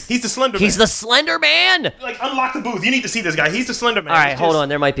the booth. He's the Slender Man. He's the Slender Man! Like, unlock the booth. You need to see this guy. He's the Slender Man. All right, hold on.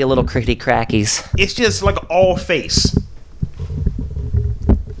 There might be a little critty crackies. It's just like all face.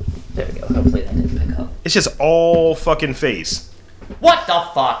 There we go. Hopefully that didn't pick up. It's just all fucking face. What the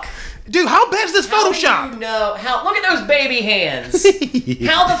fuck? Dude, how bad is this Photoshop? How do you know? Look at those baby hands.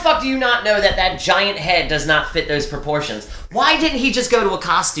 How the fuck do you not know that giant head does not fit those proportions? Why didn't he just go to a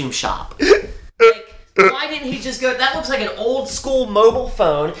costume shop? Why didn't he just go? That looks like an old school mobile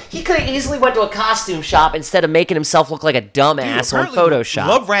phone. He could have easily went to a costume shop instead of making himself look like a dumbass on Photoshop.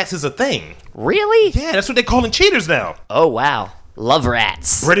 Love rats is a thing. Really? Yeah, that's what they're calling cheaters now. Oh, wow. Love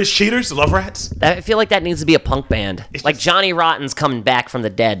Rats. British cheaters, love rats. I feel like that needs to be a punk band. Like just- Johnny Rotten's coming back from the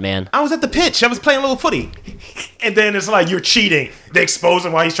dead, man. I was at the pitch. I was playing a little footy. And then it's like, you're cheating. They expose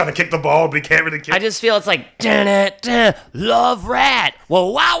him while he's trying to kick the ball, but he can't really kick. I just feel it's like, dun, Love Rat.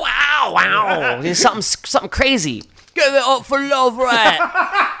 Well, wow. something crazy. Give it up for Love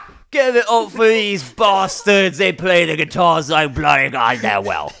Rat. Give it up for these bastards. They play the guitars like bloody goddamn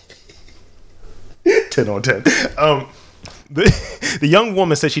well. 10 on 10. The young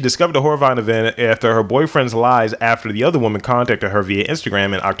woman said she discovered the horrifying event after her boyfriend's lies after the other woman contacted her via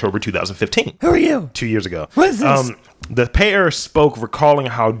Instagram in October 2015. Who are you? 2 years ago. What is this? The pair spoke, recalling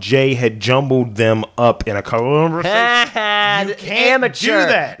how Jay had jumbled them up in a conversation. You can't amateur. do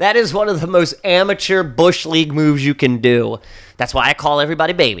that. That is one of the most amateur Bush League moves you can do. That's why I call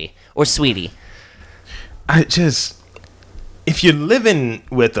everybody baby or sweetie. If you're living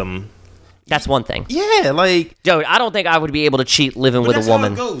with them, that's one thing. yeah, like Joe, I don't think I would be able to cheat living with that's a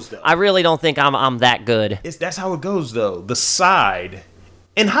woman. how it goes, though. I really don't think I'm that good. that's how it goes, though. The side.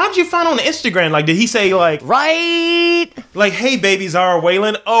 And how'd you find on Instagram? Like, did he say like, Right? hey, baby, Zara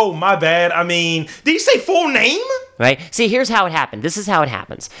Whalen? Oh, my bad. I mean, did he say full name? Right? See, here's how it happened. This is how it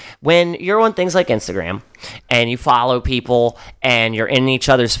happens. When you're on things like Instagram and you follow people and you're in each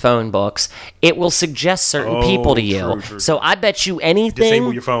other's phone books, it will suggest certain people to you. True. So I bet you anything.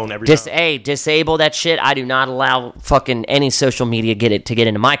 Disable your phone every time. Hey, disable that shit. I do not allow fucking any social media to get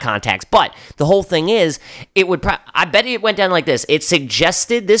into my contacts. But the whole thing is, I bet it went down like this. It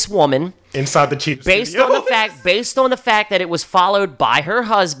suggested this woman. Inside the cheat Based on the fact that it was followed by her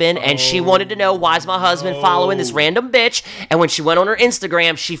husband, and she wanted to know, why is my husband following this random bitch? And when she went on her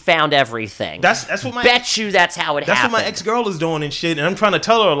Instagram, she found everything. That's what my bet you that's how it that's happened. what my ex-girl is doing and shit. And I'm trying to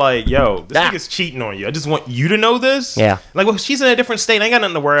tell her like, yo, this nigga's cheating on you. I just want you to know this. Yeah. Like, well, she's in a different state. I ain't got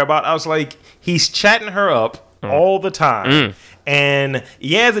nothing to worry about. I was like, he's chatting her up all the time. And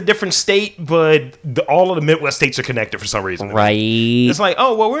yeah, it's a different state, but all of the Midwest states are connected for some reason. Right. It's like,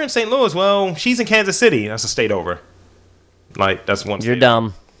 oh, well, we're in St. Louis. Well, she's in Kansas City. That's a state over. Like, that's one. You're state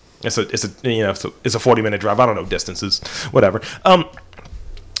dumb. It's a 40-minute drive. I don't know distances. Whatever.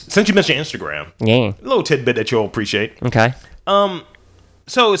 Since you mentioned Instagram, Yeah. a little tidbit that you'll appreciate. Okay.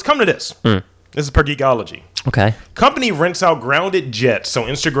 So it's come to this. This is per Geekology. Okay. Company rents out grounded jets so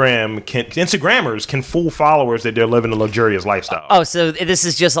Instagrammers can fool followers that they're living a luxurious lifestyle. Oh, so this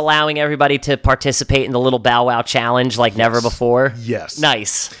is just allowing everybody to participate in the little Bow Wow challenge like never before? Yes.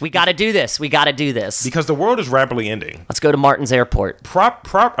 Nice. We got to do this. Because the world is rapidly ending. Let's go to Martin's Airport.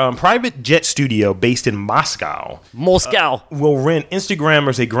 Private jet studio based in Moscow Moscow. will rent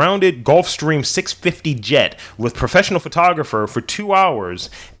Instagrammers a grounded Gulfstream 650 jet with professional photographer for 2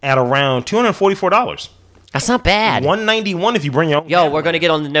 hours at around $244. That's not bad. $191 if you bring your own. Yo, camera. we're going to get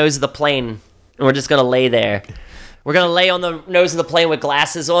on the nose of the plane, and we're just going to lay there. We're going to lay on the nose of the plane with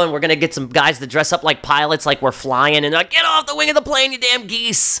glasses on. We're going to get some guys to dress up like pilots, like we're flying, and they're like, get off the wing of the plane, you damn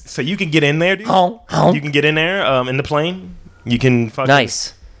geese. So you can get in there, dude. Honk. You can get in there in the plane. You can fucking.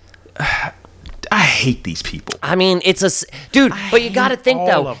 Nice. I hate these people. I mean, dude, but you got to think, all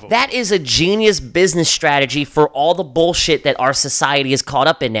though, of them. that is a genius business strategy for all the bullshit that our society is caught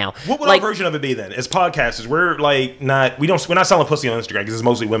up in now. What would our version of it be then? As podcasters, we're not selling pussy on Instagram because it's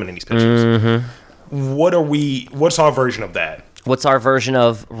mostly women in these pictures. Mm-hmm. What's our version of that? What's our version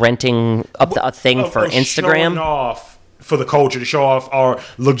of renting a thing for Instagram? Showing off for the culture, to show off our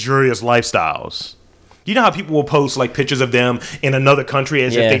luxurious lifestyles. You know how people will post like pictures of them in another country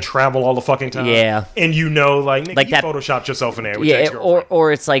as if they travel all the fucking time? Yeah. And you know, like, nigga, Like you that- photoshopped yourself in there with your Yeah, ex-girlfriend.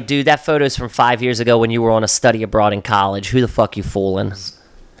 or it's like, dude, that photo's from 5 years ago when you were on a study abroad in college. Who the fuck you fooling?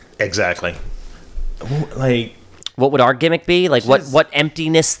 Exactly. Like, What would our gimmick be? Like, what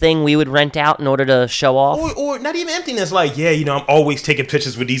emptiness thing we would rent out in order to show off? or not even emptiness. Like, yeah, you know, I'm always taking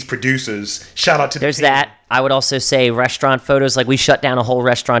pictures with these producers. Shout out to There's the team. that. I would also say restaurant photos. Like, we shut down a whole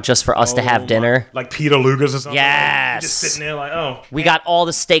restaurant just for us to have dinner. Like Peter Luger's or something. Yes. You're just sitting there like, oh. We got all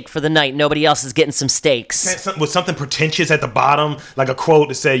the steak for the night. Nobody else is getting some steaks. With something pretentious at the bottom, like a quote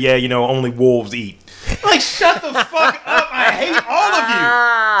that said, yeah, you know, only wolves eat. Like, shut the fuck up. I hate all of you.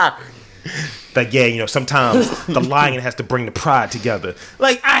 Ah! Like, yeah, you know, sometimes the lion has to bring the pride together.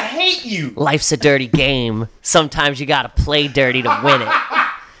 Like, I hate you. Life's a dirty game. Sometimes you gotta play dirty to win it.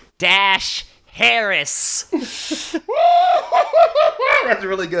 Dash Harris. That's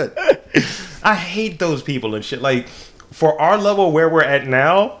really good. I hate those people and shit. Like, for our level where we're at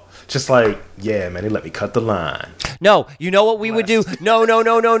now, Just like, yeah, man, they let me cut the line. No, you know what we would do? No.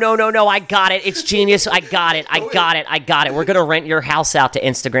 I got it. It's genius. I got it. We're going to rent your house out to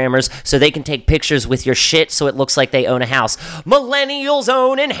Instagrammers so they can take pictures with your shit so it looks like they own a house. Millennials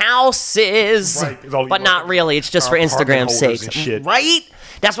owning houses. Right. But not really. It's just for Instagram's sake. Right?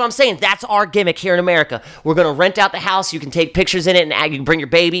 That's what I'm saying. That's our gimmick here in America. We're going to rent out the house. You can take pictures in it and you can bring your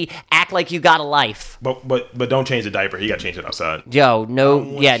baby. Act like you got a life. But don't change the diaper. You got to change it outside. Yo, no.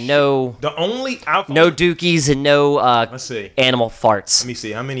 The only alcohol. No dookies and no Let's see. Animal farts. Let me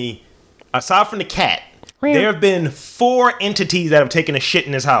see. How many? Aside from the cat, there have been 4 entities that have taken a shit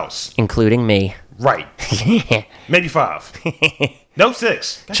in this house. Including me. Right. Maybe 5. No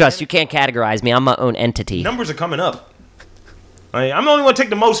 6. Trust, you can't categorize me. I'm my own entity. Numbers are coming up. I'm the only one to take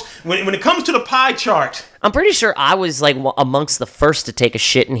the most. When it comes to the pie chart. I'm pretty sure I was like amongst the first to take a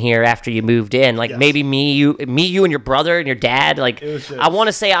shit in here after you moved in. Like maybe me, you, and your brother and your dad. Like I want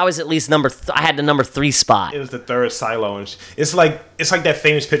to say I was at least I had the number 3 spot. It was the 3rd silo, and it's like that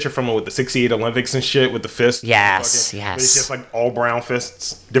famous picture from with the '68 Olympics and shit with the fist. Yes. But it's just like all brown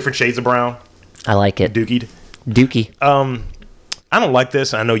fists, different shades of brown. I like it. Dookie. I don't like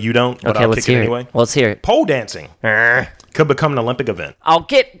this. I know you don't, but I'll kick it anyway. Let's hear it. Pole dancing could become an Olympic event.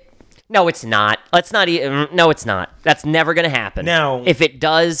 No, it's not. No, it's not. That's never going to happen. Now, if it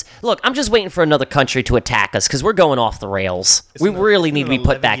does, look, I'm just waiting for another country to attack us because we're going off the rails. We really need to be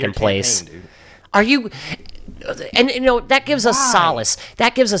put back in place. Are you? And that gives us solace.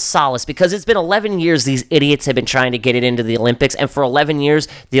 That gives us solace because it's been 11 years these idiots have been trying to get it into the Olympics, and for 11 years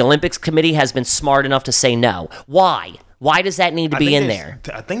the Olympics committee has been smart enough to say no. Why? Why does that need to be in there?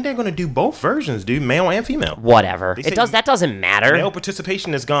 I think they're going to do both versions, dude, male and female. Whatever. That doesn't matter. Male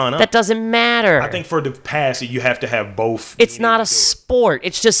participation has gone up. That doesn't matter. I think for the past, you have to have both. It's not a sport.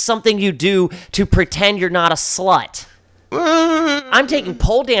 It's just something you do to pretend you're not a slut. I'm taking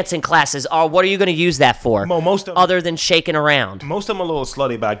pole dancing classes. What are you going to use that for? Most of them, other than shaking around. Most of them are a little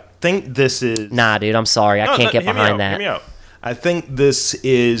slutty, but I think this is... Nah, dude, I'm sorry. I can't get behind that. Hear me out. I think this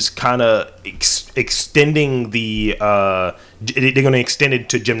is kind of extending the... they're going to extend it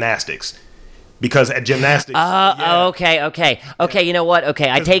to gymnastics. Because at gymnastics... Okay, you know what? Okay,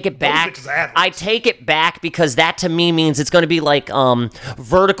 I take it back. I take it back because that to me means it's going to be like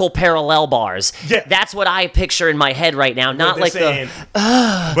vertical parallel bars. Yeah. That's what I picture in my head right now. Not like saying,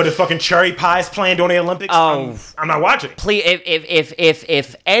 but if fucking cherry pie's playing during the Olympics, I'm not watching. Please,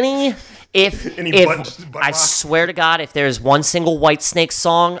 if I swear to God, if there's one single White Snake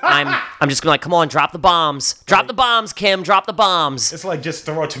song, I'm just gonna come on, drop the bombs. Drop the bombs, Kim, drop the bombs. It's like just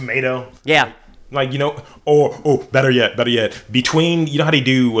throw a tomato. Yeah. Like, or better yet, between, how they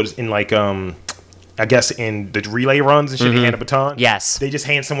do was in like, I guess in the relay runs and shit, they hand a baton. Yes. They just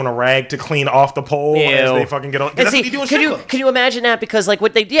hand someone a rag to clean off the pole as they fucking get on. That's what you do in can you imagine that? Because like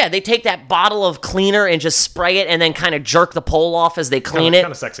they take that bottle of cleaner and just spray it and then kind of jerk the pole off as they clean it.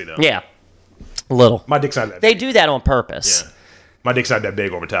 Kind of sexy though. Yeah. A little. My dick's not that big. They do that on purpose. Yeah. My dick's not that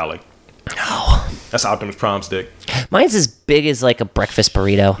big or metallic. No. That's Optimus Prime's dick. Mine's as big as like a breakfast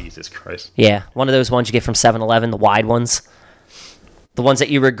burrito. Jesus Christ. Yeah. One of those ones you get from 7-Eleven, the wide ones. The ones that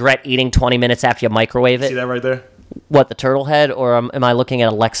you regret eating 20 minutes after you microwave it. See that right there? What, the turtle head? Or am I looking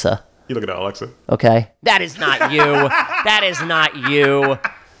at Alexa? You look at Alexa. Okay. That is not you. That is not you.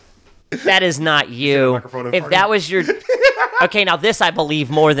 That is not you. If that was your... Okay, now this I believe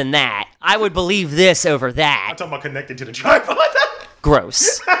more than that. I would believe this over that. I'm talking about connected to the tripod.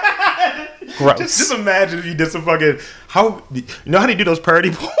 Gross. Just imagine if you did some fucking... how they do those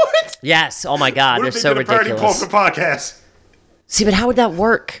parody porns? Yes. Oh my God, they're so ridiculous. Parody porn for podcasts? See, but how would that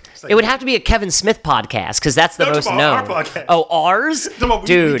work? It would have to be a Kevin Smith podcast because that's the most known. Our podcast. Oh, ours?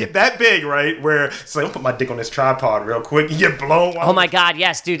 Dude. We get that big, right? Where it's like, I'll put my dick on this tripod real quick. You get blown. Oh my God,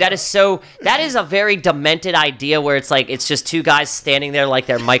 yes, dude. That is a very demented idea where it's like, it's just two guys standing there like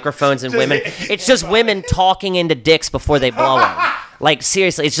they're microphones and women. It's just women talking into dicks before they blow them. Like,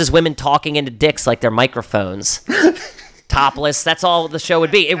 seriously, it's just women talking into dicks like they're microphones. Topless. That's all the show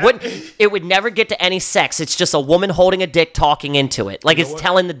would be. It would never get to any sex. It's just a woman holding a dick talking into it. Like it's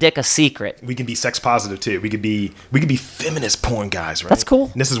telling the dick a secret. We can be sex positive too. We could be feminist porn guys, right? That's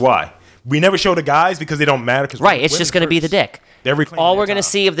cool. And this is why. We never show the guys because they don't matter. Right, it's just going to be the dick. All we're going to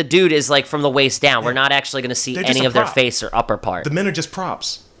see of the dude is like from the waist down. Yeah. We're not actually going to see any of their face or upper part. The men are just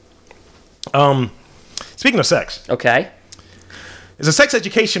props. Speaking of sex. Okay. There's a sex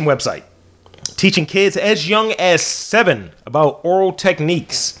education website teaching kids as young as 7 about oral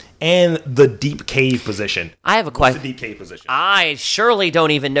techniques and the deep cave position. I have a What's question. the deep cave position? I surely don't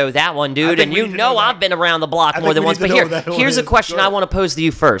even know that one, dude. think And we you need to know know that. I've been around the block more think than we once. need But to know what that here's a one is. question Go I ahead. want to pose to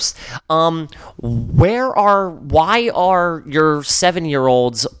you first. Why are your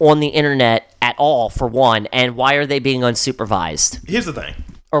 7-year-olds on the internet at all, for one, and why are they being unsupervised? Here's the thing.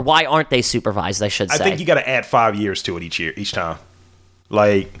 Or why aren't they supervised, I should I say. think you got to add 5 years to it each time.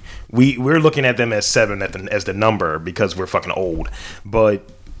 Like we're looking at them as 7 as the number because we're fucking old, but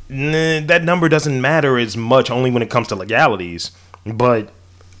that number doesn't matter as much only when it comes to legalities. But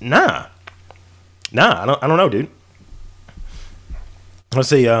nah, I don't know, dude. Let's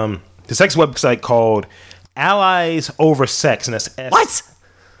see. The sex website called Allies Over Sex, and that's What?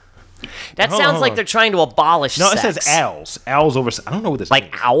 That Hold sounds on. like they're trying to abolish No, sex. it says owls over. I don't know what this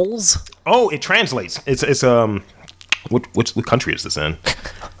Like means. owls? Oh, it translates. It's what country is this in?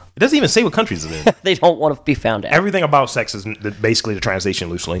 It doesn't even say what countries it's in. They don't want to be found out. Everything about sex is basically the translation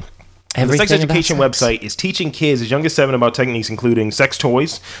loosely. The Everything sex education about sex. website is teaching kids as young as 7 about techniques including sex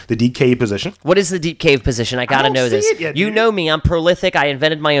toys, the deep cave position. What is the deep cave position? I gotta don't know see this. it yet, You dude. know me. I'm prolific. I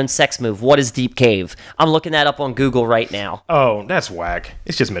invented my own sex move. What is deep cave? I'm looking that up on Google right now. Oh, that's whack.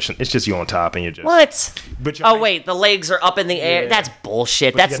 It's just mission. It's just you on top and you're just. What? But you're Oh right. wait, the legs are up in the air. Yeah. That's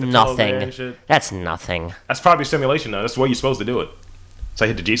bullshit. But you That's got the pillow there nothing. and shit. That's nothing. That's probably stimulation though. That's the way you're supposed to do it. So I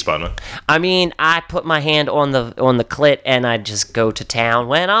hit the G spot, man. I mean, I put my hand on the clit and I just go to town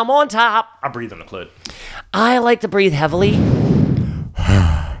when I'm on top. I breathe on the clit. I like to breathe heavily.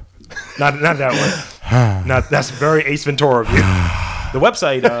 Not that one. Not that's very Ace Ventura of you. The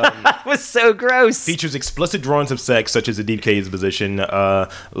website That was so gross. features explicit drawings of sex, such as the deep caves position,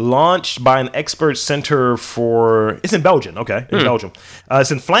 launched by an expert center for. It's in Belgium. Okay, in Belgium.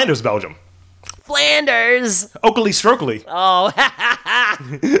 It's in Flanders, Belgium. Flanders. Oakley Strokely. Oh,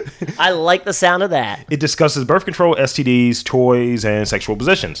 I like the sound of that. It discusses birth control, STDs, toys, and sexual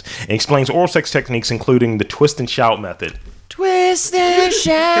positions. It explains oral sex techniques, including the twist and shout method. Twist and Here we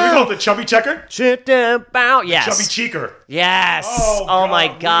shout. go, the chubby checker, Shit about. Yes. chubby cheeker. Yes. Oh my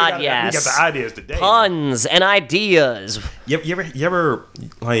God, we yes. got the ideas today. Puns and ideas. You ever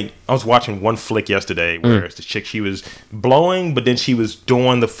like? I was watching one flick yesterday where it's the chick, she was blowing, but then she was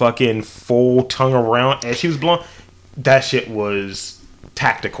doing the fucking full tongue around as she was blowing. That shit was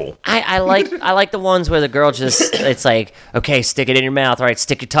tactical. I like the ones where the girl just, it's like, okay, stick it in your mouth. All right,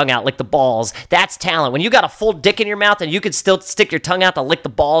 stick your tongue out, lick the balls. That's talent. When you got a full dick in your mouth and you could still stick your tongue out to lick the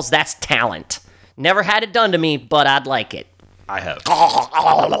balls, that's talent. Never had it done to me, but I'd like it. I have.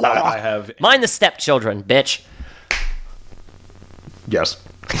 I have. Mind the stepchildren, bitch. Yes.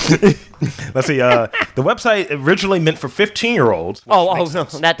 Let's see. The website originally meant for 15-year-olds. Oh, no,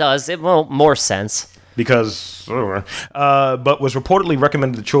 that does. It well, more sense. Because, but was reportedly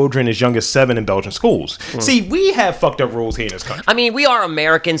recommended to children as young as 7 in Belgian schools. See, we have fucked up rules here in this country. I mean, we are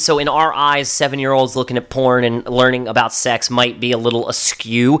Americans, so in our eyes, 7-year-olds looking at porn and learning about sex might be a little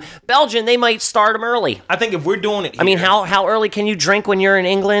askew. Belgian, they might start them early. I think if we're doing it, I mean, how early can you drink when you're in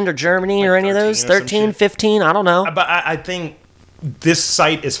England or Germany or any of 13 those? or some 13, shit. 15? I don't know. But I think this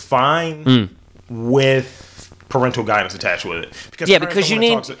site is fine with parental guidance attached with it. Yeah, parents because don't you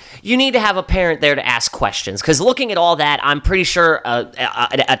wanna need talk you need to have a parent there to ask questions. Because looking at all that, I'm pretty sure a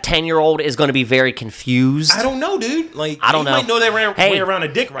 10-year-old is going to be very confused. I don't know, dude. Like, I don't they know. might know their way around a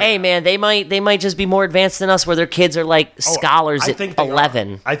dick right Hey, now. man, they might just be more advanced than us, where their kids are like scholars I at think they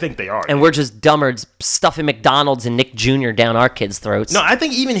 11, are. I think they are. and dude. we're just dumbards stuffing McDonald's and Nick Jr. down our kids' throats. No, I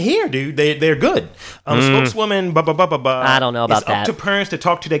think even here, dude, they're good. Spokeswoman, I don't know about it's that. up to parents to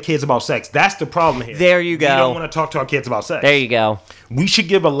talk to their kids about sex. That's the problem here. There you go. We don't want to talk to our kids about sex. There you go. We should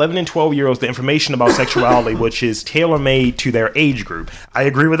give 11 and 12-year-olds the information about sexuality, which is tailor-made to their age group. I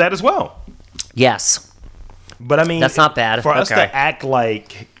agree with that as well. Yes. But I mean, That's not bad. For us Okay. to act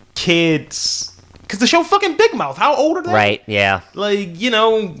like kids, because the show fucking Big Mouth. How old are they? Right. Yeah. Like, you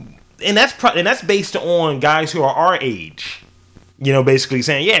know, and that's based on guys who are our age. You know, basically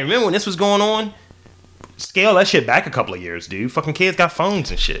saying, yeah, remember when this was going on? Scale that shit back a couple of years, dude. Fucking kids got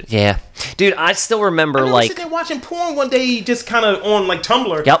phones and shit. Yeah. Dude, I still remember I remember like. sitting there watching porn one day, just kind of on like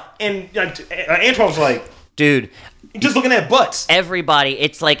Tumblr. Yep. And Antoine was like, Dude, just looking at butts. everybody,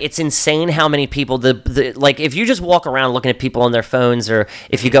 it's like, it's insane how many people, the like, if you just walk around looking at people on their phones, or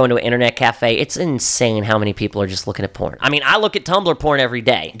if you go into an internet cafe, it's insane how many people are just looking at porn. I mean, I look at Tumblr porn every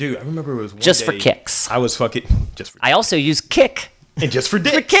day. Dude, I remember it was one Just for day kicks. I was fucking just for I also use Kick and just for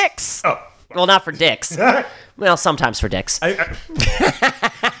dick. for kicks. Oh. Well, not for dicks. Well, sometimes for dicks. I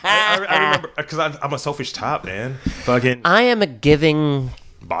remember because I'm a selfish top, man. Fucking I am a giving.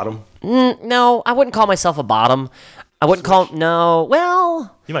 bottom. No, I wouldn't call myself a bottom. I wouldn't call. No,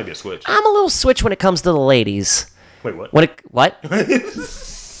 well, You might be a switch. I'm a little switch when it comes to the ladies. Wait, what? What?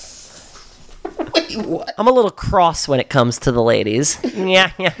 Wait, what? I'm a little cross when it comes to the ladies.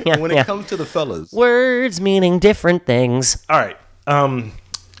 Yeah. When it comes to the fellas. Words meaning different things. All right.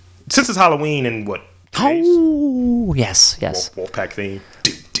 Since it's Halloween and what? 2 days? Oh, yes. Wolfpack theme.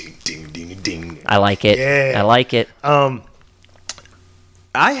 Ding, ding, ding, ding, ding. I like it. Yeah. I like it.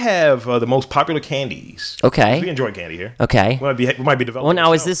 I have the most popular candies. Okay. We enjoy candy here. Okay. We might be developing. Well,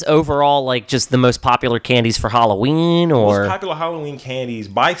 now, is this overall, like, just the most popular candies for Halloween, or? Most popular Halloween candies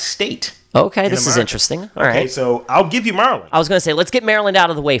by state. Okay, this is America. interesting. All Okay, right. so I'll give you Maryland. I was going to say, let's get Maryland out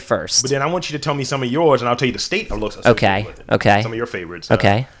of the way first. But then I want you to tell me some of yours, and I'll tell you the state of looks. Okay, okay. Some of your favorites.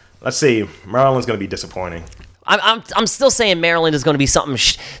 Okay. Let's see. Maryland's going to be disappointing. I'm still saying Maryland is going to be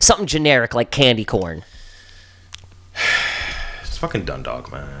something generic like candy corn. It's fucking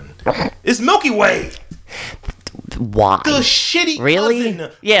Dundalk, man. It's Milky Way. Why? The shitty Really?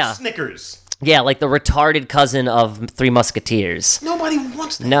 cousin Yeah. of Snickers. Yeah, like the retarded cousin of Three Musketeers. Nobody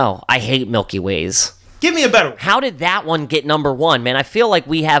wants that. No, I hate Milky Ways. Give me a better one. How did that one get number one, man? I feel like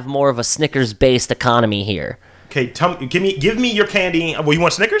we have more of a Snickers-based economy here. Okay, give me your candy. Well, you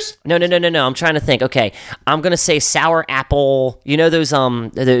want Snickers? No. I'm trying to think. Okay, I'm gonna say sour apple. You know those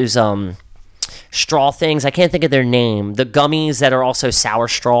straw things? I can't think of their name. The gummies that are also sour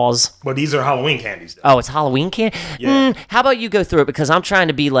straws. Well, these are Halloween candies, though. Oh, it's Halloween candy? Yeah. How about you go through it? Because I'm trying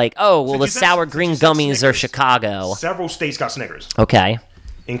to be like, oh, well, Since the you said- sour since green you said gummies are Snickers, Chicago. Several states got Snickers, Okay.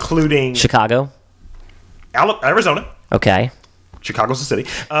 including Chicago. Arizona. Okay. Chicago's the city.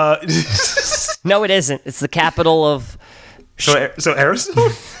 No, it isn't. It's the capital of... So Arizona?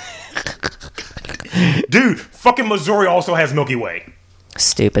 Dude, fucking Missouri also has Milky Way.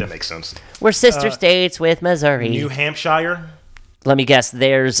 Stupid. That makes sense. We're sister states with Missouri. New Hampshire. Let me guess.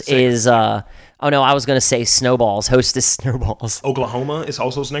 Theirs is... oh, no, I was going to say Snowballs. Hostess Snowballs. Oklahoma is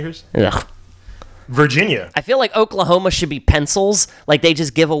also Snickers. Ugh. Virginia. I feel like Oklahoma should be pencils. Like, they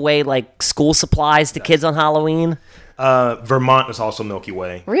just give away, like, school supplies to kids on Halloween. Vermont is also Milky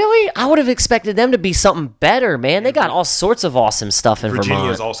Way. Really? I would have expected them to be something better, man. They got all sorts of awesome stuff in Virginia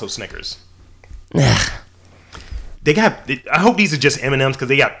Vermont. is also Snickers. They got. I hope these are just M&Ms because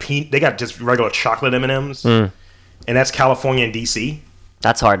they got just regular chocolate M&Ms, and that's California and DC.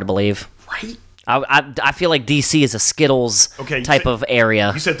 That's hard to believe. Right. I feel like DC is a Skittles type of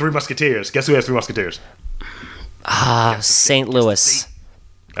area. You said Three Musketeers. Guess who has Three Musketeers? St. Louis.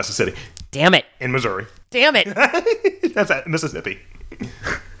 That's the city Damn it. in Missouri. Damn it. That's at Mississippi.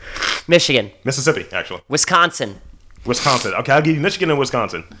 Michigan. Mississippi, actually. Wisconsin. Wisconsin. Okay, I'll give you Michigan and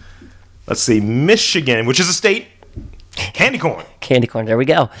Wisconsin. Let's see. Michigan, which is a state. Candy corn. Candy corn. There we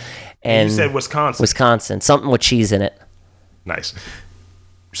go. And You said Wisconsin. Wisconsin. Something with cheese in it. Nice.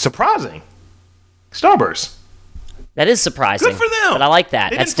 Surprising. Starburst. That is surprising. Good for them. But I like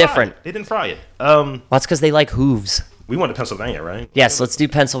that. They That's didn't fry different. it. They didn't fry it. Well, that's because they like hooves. We went to Pennsylvania, right? Yes, let's do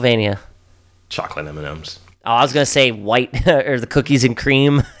Pennsylvania. Chocolate M&Ms. Oh, I was going to say white or the cookies and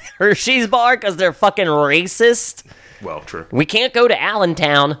cream Hershey's bar because they're fucking racist. Well, true. We can't go to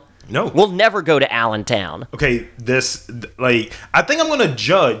Allentown. No. We'll never go to Allentown. Okay, I think I'm going to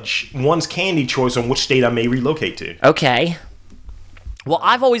judge one's candy choice on which state I may relocate to. Okay. Well,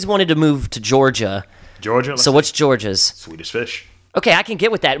 I've always wanted to move to Georgia. Georgia? So what's Georgia's? Swedish Fish. Okay, I can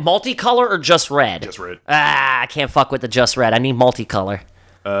get with that. Multicolor or just red? Just red. I can't fuck with the just red. I need multicolor.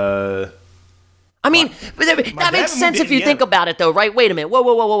 I mean, that dad makes sense moved if you to think about it, though, right? Wait a minute.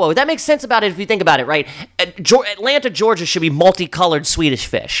 Whoa. That makes sense about it if you think about it, right? Atlanta, Georgia should be multicolored Swedish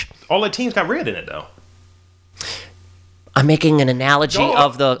Fish. All the teams got red in it, though. I'm making an analogy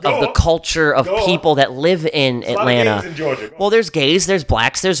of the culture of people that live in Atlanta. In Georgia. Well, there's gays, there's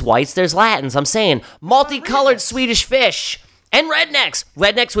blacks, there's whites, there's Latins. I'm saying multicolored Swedish fish and rednecks.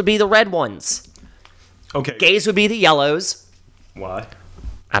 Rednecks would be the red ones. Okay. Gays would be the yellows. Why?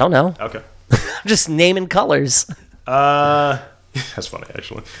 I don't know. Okay. I'm just naming colors. That's funny,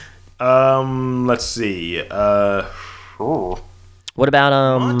 actually. Let's see. What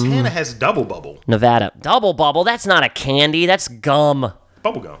about Montana has Double Bubble. Nevada? Double Bubble? That's not a candy. That's gum.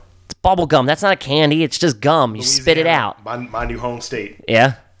 Bubble gum. It's bubble gum. That's not a candy. It's just gum. You spit it Louisiana, out. My new home state.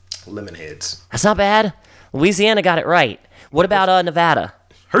 Yeah? Lemon Heads. That's not bad. Louisiana got it right. What about Nevada?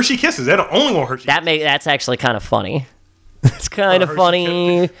 Hershey Kisses. They're the only one Hershey. That's actually kind of funny. It's kind of Hershey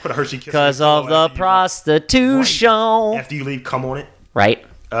funny Put a Hershey Kiss. because of the prostitution. After you leave, come on it. Right.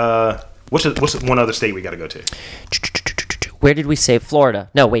 What's one other state we got to go to? Where did we say Florida?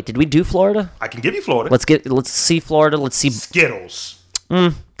 No, wait. Did we do Florida? I can give you Florida. Let's see Florida. Let's see. Skittles,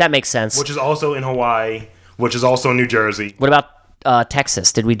 That makes sense. which is also in Hawaii, which is also in New Jersey. What about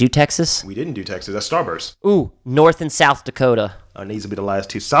Texas? Did we do Texas? We didn't do Texas. That's Starburst. Ooh, North and South Dakota. These will be the last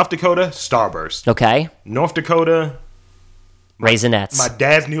two. South Dakota, Starburst. Okay. North Dakota, Raisinets. My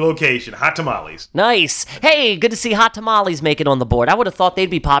dad's new location, Hot Tamales. Nice. Hey, good to see Hot Tamales make it on the board. I would have thought they'd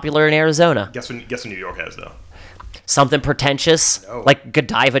be popular in Arizona. Guess what New York has, though? Something pretentious, No. like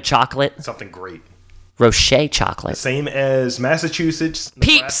Godiva chocolate, Something great. Rocher chocolate. Same as Massachusetts,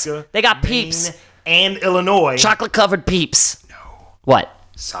 Peeps. Nebraska, They got Maine, Peeps. and Illinois. Chocolate-covered Peeps. No. What?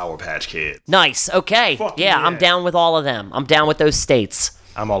 Sour Patch Kids. Nice. Okay. Fuck Yeah, yeah. I'm down with all of them. I'm down with those states.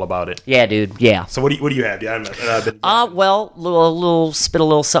 I'm all about it. Yeah, dude. Yeah. So what do you have? Yeah, Well, spit a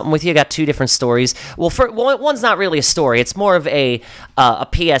little something with you. I got two different stories. Well, one's not really a story. It's more of a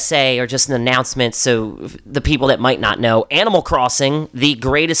PSA or just an announcement. So the people that might not know, Animal Crossing, the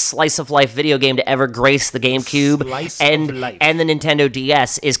greatest slice of life video game to ever grace the GameCube Slice and of life. and the Nintendo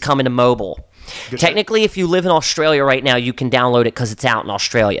DS, is coming to mobile. Technically, if you live in Australia right now, you can download it because it's out in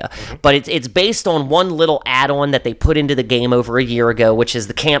Australia. But it's based on one little add-on that they put into the game over a year ago, which is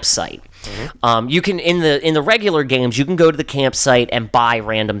the campsite. You can in the regular games, you can go to the campsite and buy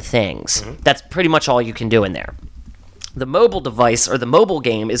random things. That's pretty much all you can do in there. The mobile device or the mobile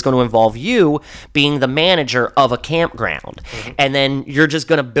game is going to involve you being the manager of a campground. And then you're just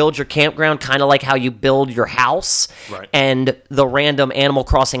going to build your campground kind of like how you build your house. Right. And the random Animal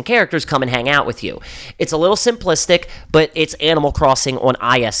Crossing characters come and hang out with you. It's a little simplistic, but it's Animal Crossing on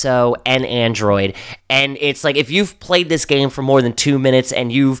ISO and Android. And it's like if you've played this game for more than 2 minutes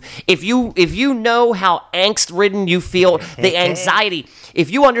and if you know how angst-ridden you feel, the anxiety, if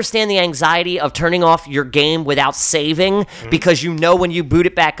you understand the anxiety of turning off your game without saving because you know when you boot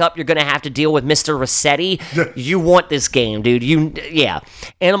it back up you're going to have to deal with Mr. Rossetti, you want this game, dude.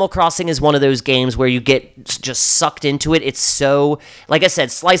 Animal Crossing is one of those games where you get just sucked into it. It's so, like I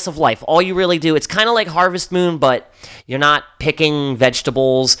said, slice of life. All you really do, it's kind of like Harvest Moon, but you're not picking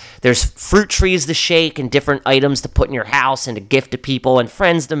vegetables. There's fruit trees to shake and different items to put in your house and to gift to people and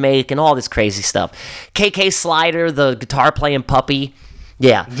friends to make and all this crazy stuff. KK Slider, the guitar playing puppy.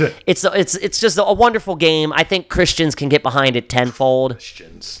 Yeah, it's just a wonderful game. I think Christians can get behind it tenfold.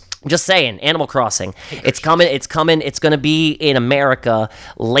 Christians. Just saying, Animal Crossing. It's coming. It's going to be in America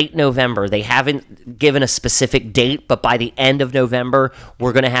late November. They haven't given a specific date, but by the end of November,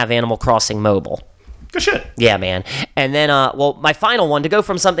 we're going to have Animal Crossing mobile. Good shit. Yeah, man. And then, my final one, to go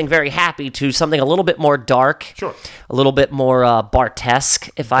from something very happy to something a little bit more dark. Sure. A little bit more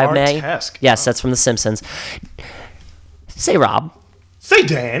Bartesque, if I may. Bartesque. Yes, that's from The Simpsons. Say, Rob. Say,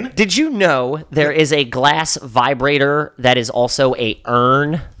 Dan. Did you know there is a glass vibrator that is also a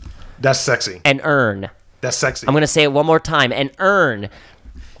urn? That's sexy. An urn. That's sexy. I'm going to say it one more time. An urn.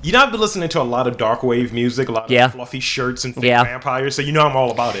 You know, I've been listening to a lot of dark wave music, a lot of fluffy shirts and fake vampires, so you know I'm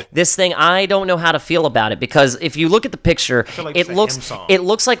all about it. This thing, I don't know how to feel about it because if you look at the picture, like it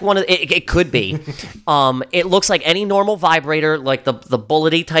looks like one of it could be. It looks like any normal vibrator, like the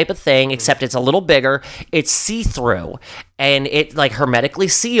bullety type of thing, except it's a little bigger. It's see-through and it like hermetically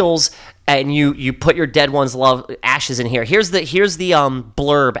seals. And you put your dead one's ashes in here. Here's the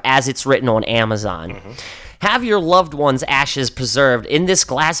blurb as it's written on Amazon. Have your loved one's ashes preserved in this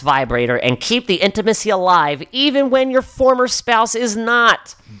glass vibrator and keep the intimacy alive even when your former spouse is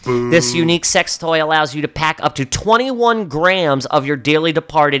not. Boo. This unique sex toy allows you to pack up to 21 grams of your dearly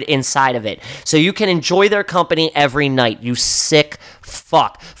departed inside of it. So you can enjoy their company every night, you sick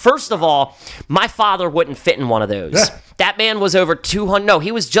fuck. First of all, my father wouldn't fit in one of those. Yeah. That man was over 200. No,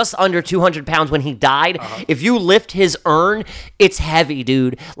 he was just under 200 pounds when he died. If you lift his urn, it's heavy,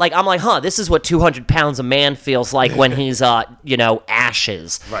 dude. Like, I'm like, this is what 200 pounds a man feels like when he's,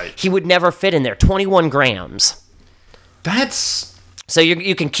 ashes. Right. He would never fit in there. 21 grams. That's... So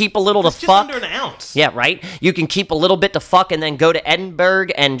you can keep a little to just fuck. Under an ounce. Yeah, right? You can keep a little bit to fuck and then go to Edinburgh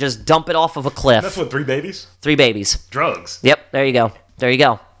and just dump it off of a cliff. That's what, 3 babies? 3 babies. Drugs. Yep, there you go. There you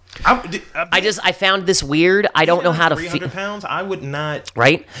go. I found this weird. I don't know how to feel. 300 pounds? I would not.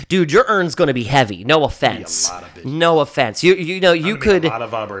 Right? Dude, your urn's going to be heavy. No offense. Be a lot of bitches. No offense. You could. A lot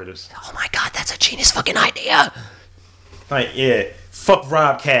of vibrators. Oh my God, that's a genius fucking idea. Like, yeah. Fuck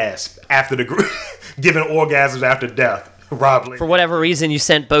Rob Cass after the giving orgasms after death. Rob Lee. For whatever reason, you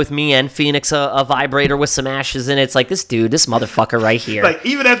sent both me and Phoenix a vibrator with some ashes in it. It's like, this motherfucker right here. Like,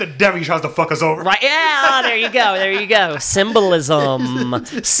 even after death, he tries to fuck us over. Right? Yeah, there you go. There you go. Symbolism.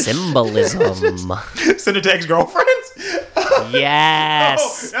 Symbolism. Send it to ex-girlfriends?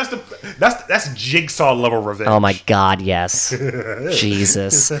 Yes. Oh, that's Jigsaw level revenge. Oh my God, yes.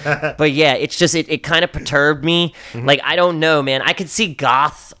 Jesus. But yeah, it's just, it kind of perturbed me. Like, I don't know, man. I could see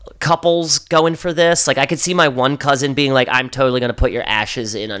goth couples going for this. Like, I could see my one cousin being like, I'm totally going to put your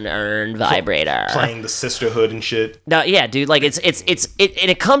ashes in an urn vibrator. Playing the sisterhood and shit. No, yeah, dude. Like,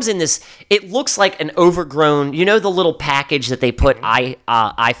 it comes in this. It looks like an overgrown. You know the little package that they put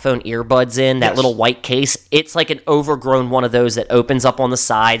iPhone earbuds in, that Yes. little white case. It's like an overgrown one of those that opens up on the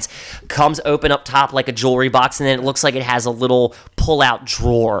sides, comes open up top like a jewelry box, and then it looks like it has a little pull-out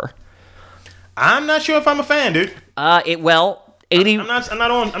drawer. I'm not sure if I'm a fan, dude. 80. I'm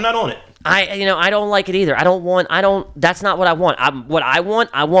not on it. I don't like it either. That's not what I want.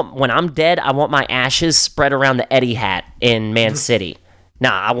 I want when I'm dead, I want my ashes spread around the Eddie hat in Man City.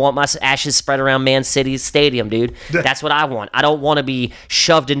 Nah, I want my ashes spread around Man City's stadium, dude. That's what I want. I don't want to be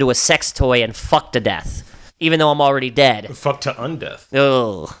shoved into a sex toy and fucked to death, even though I'm already dead. Fuck to undeath.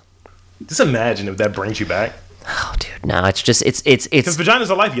 Ugh. Just imagine if that brings you back. Oh, dude, no, it's just, it's. Because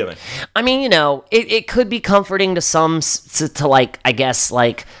vagina's a life-giving. I mean, it could be comforting to some, to like, I guess,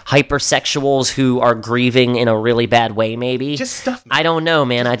 like, hypersexuals who are grieving in a really bad way, maybe. Just stuff, man. I don't know,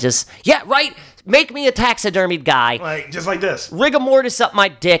 man. Yeah, right. Make me a taxidermied guy. Like, just like this. Rigor mortis up my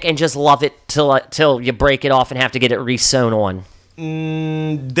dick and just love it till you break it off and have to get it re-sewn on.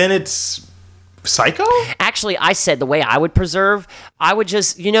 Then it's psycho? Actually, I said the way I would preserve, I would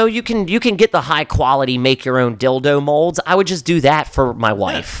just, you can get the high quality make your own dildo molds. I would just do that for my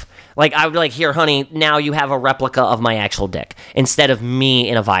wife. Like, I would be like, here, honey, now you have a replica of my actual dick instead of me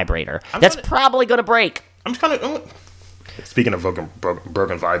in a vibrator. That's probably going to break. I'm just kind of... Speaking of broken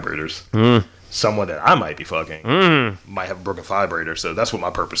vibrators, someone that I might be fucking might have a broken vibrator, so that's what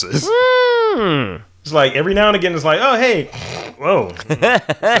my purpose is. It's like, every now and again, it's like, oh, hey, whoa.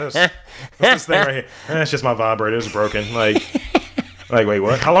 What's this thing right here? It's just my vibrator. It's broken. Like, wait,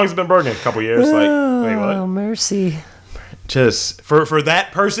 what? How long has it been broken? A couple years. Like, wait, what? Oh, mercy. Just, for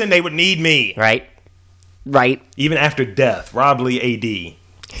that person, they would need me. Right. Even after death. Rob Lee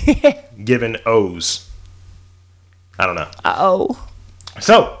AD. Given O's. I don't know. Uh-oh.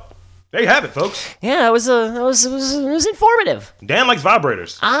 So, there you have it, folks. Yeah, it was informative. Dan likes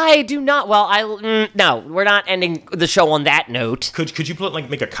vibrators. I do not. Well, no, we're not ending the show on that note. Could you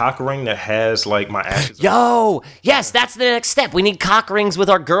make a cock ring that has like my ashes? Yo, yes, that's the next step. We need cock rings with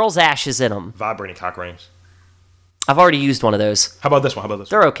our girls' ashes in them. Vibrating cock rings. I've already used one of those. How about this one?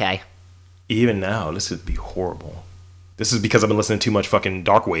 They're okay. Even now, this would be horrible. This is because I've been listening to too much fucking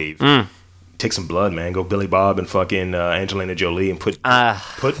dark wave. Take some blood, man. Go Billy Bob and fucking Angelina Jolie and put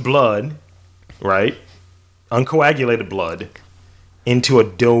blood, right? Uncoagulated blood into a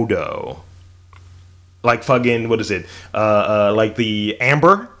dodo. Like fucking, what is it? Like the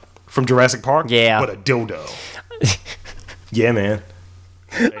Amber from Jurassic Park? Yeah. But a dildo. Yeah, man.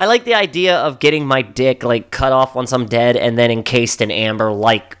 I like the idea of getting my dick like cut off once I'm dead and then encased in amber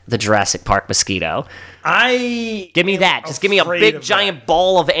like the Jurassic Park mosquito. Give me that. Just give me a big giant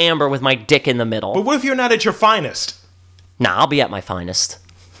ball of amber with my dick in the middle. But what if you're not at your finest? Nah, I'll be at my finest.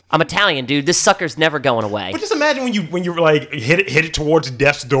 I'm Italian, dude. This sucker's never going away. But just imagine when you like hit it towards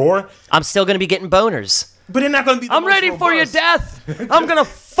death's door. I'm still gonna be getting boners. But they're not gonna be. I'm ready for your death. I'm gonna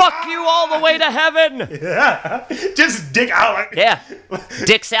fuck you all the way to heaven. Yeah, just dick out. Like, yeah,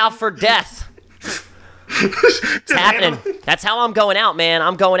 dicks out for death. It's happening. That's how I'm going out, man.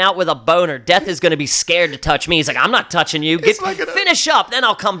 I'm going out with a boner. Death is going to be scared to touch me. He's like, I'm not touching you. Finish up, then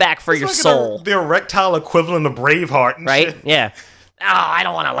I'll come back for your soul. The erectile equivalent of Braveheart, and right? Shit. Yeah. Oh, I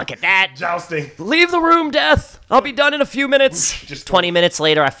don't want to look at that. Jousting. Leave the room, Death. I'll be done in a few minutes. Just 20 minutes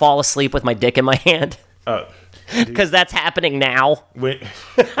later, I fall asleep with my dick in my hand. Because that's happening now.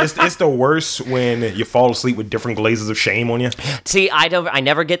 It's the worst when you fall asleep with different glazes of shame on you. See, I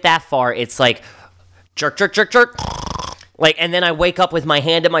never get that far. It's like jerk, jerk, jerk, jerk. Like, and then I wake up with my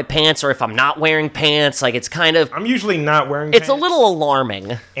hand in my pants, or if I'm not wearing pants, like it's kind of. I'm usually not wearing pants. It's a little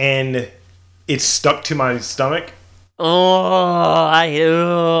alarming. And it's stuck to my stomach. And then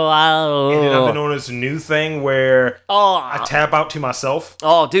I've been on this new thing where I tap out to myself.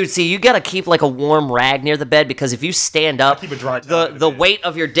 Oh, dude, see, you gotta keep like a warm rag near the bed, because if you stand up, keep it dry the weight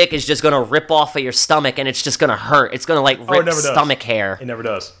of your dick is just gonna rip off of your stomach, and it's just gonna hurt. It's gonna like rip stomach hair. It never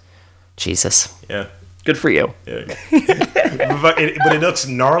does. Jesus. Yeah. Good for you. Yeah. But it looks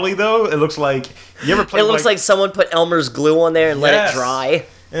gnarly though. It looks like you ever play. It looks like someone put Elmer's glue on there and let it dry.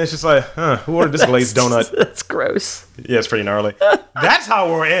 And it's just like, who ordered this glazed donut? That's gross. Yeah, it's pretty gnarly. That's how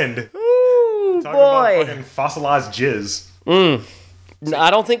we'll end. Ooh, Talking about fucking fossilized jizz.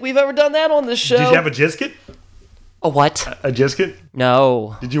 I don't think we've ever done that on this show. Did you have a jizz kit? A what? A jizz kit?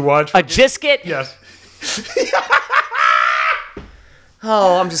 No. Did you watch? A jizz kit? Yes.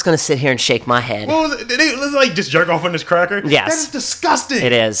 Oh, I'm just gonna sit here and shake my head. What was it? Did they like just jerk off on this cracker? Yes. That is disgusting.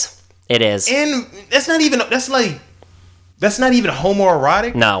 It is. And that's not even. That's like That's not even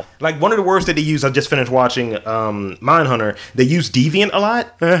homoerotic. No. Like, one of the words that they use, I just finished watching Mindhunter, they use deviant a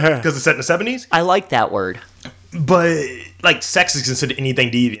lot because it's set in the 70s. I like that word. But, like, sex is considered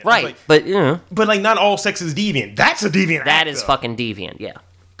anything deviant. Right, like, but, you know. But, like, not all sex is deviant. That's a deviant That act, is though. fucking deviant, yeah.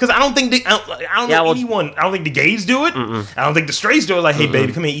 Because I don't think I don't think the gays do it. I don't think the straights do it. Like, hey,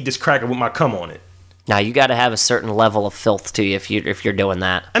 baby, come here, eat this cracker with my cum on it. Now, you got to have a certain level of filth to you if you're doing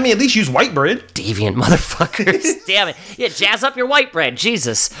that. I mean, at least use white bread. Deviant motherfuckers. Damn it. Yeah, jazz up your white bread.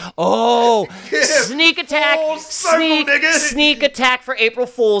 Jesus. Oh, sneak attack. Full circle, nigga. Sneak attack for April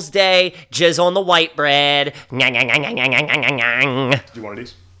Fool's Day. Jizz on the white bread. Nyang, nyang, nyang, nyang, nyang, nyang, nyang. Do you want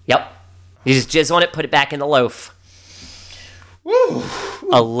these? Yep. You just jizz on it, put it back in the loaf. Woo.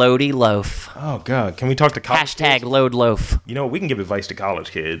 A loady loaf. Oh, God. Can we talk to college Hashtag kids? load loaf. You know, we can give advice to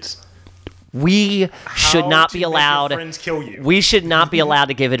college kids. We should How not to be make your allowed. friends kill you. We should not be allowed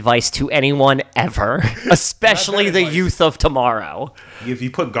to give advice to anyone ever, especially Not that the advice. youth of tomorrow. If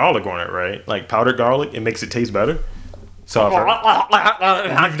you put garlic on it, right? Like powdered garlic, it makes it taste better. So I've heard.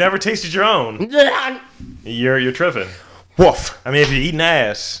 If you've never tasted your own, you're tripping. Woof. I mean, if you're eating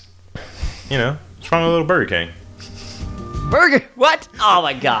ass, you know, what's wrong with a little Burger King? Burger? What? Oh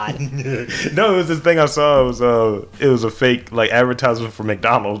my god. No, it was this thing I saw. It was a fake like advertisement for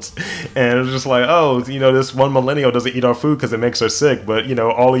McDonald's, and it was just like, oh, you know, this one millennial doesn't eat our food because it makes her sick, but you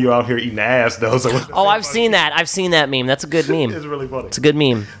know, all of you out here eating ass, though. So Oh, I've seen that. I've seen that meme. That's a good meme. It's really funny. It's a good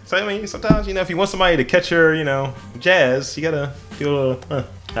meme. So I mean, sometimes you know, if you want somebody to catch your, you know, jazz, you gotta do a little.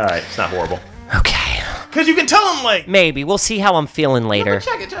 All right, it's not horrible. Okay. Cause you can tell them like. Maybe. We'll see how I'm feeling later.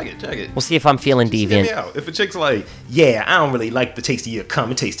 Check it. We'll see if I'm feeling Just hear me deviant. out. If a chick's like, yeah, I don't really like the taste of your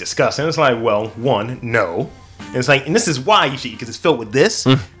cum, it tastes disgusting. It's like, well, one, no. And it's like, and this is why you should eat, because it's filled with this.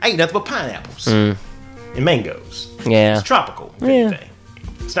 I eat nothing but pineapples and mangoes. Yeah. It's tropical, if anything.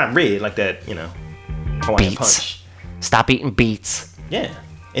 It's not red like that, you know, Hawaiian Beets. punch. Stop eating beets. Yeah.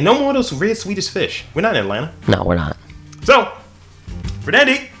 And no more of those red Swedish fish. We're not in Atlanta. No, we're not. So, for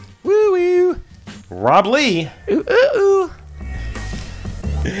Dandy, Woo woo. Rob Lee. Ooh ooh ooh.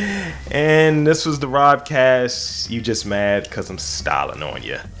 And this was the Robcast. You just mad because I'm styling on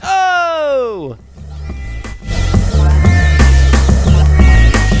you. Oh.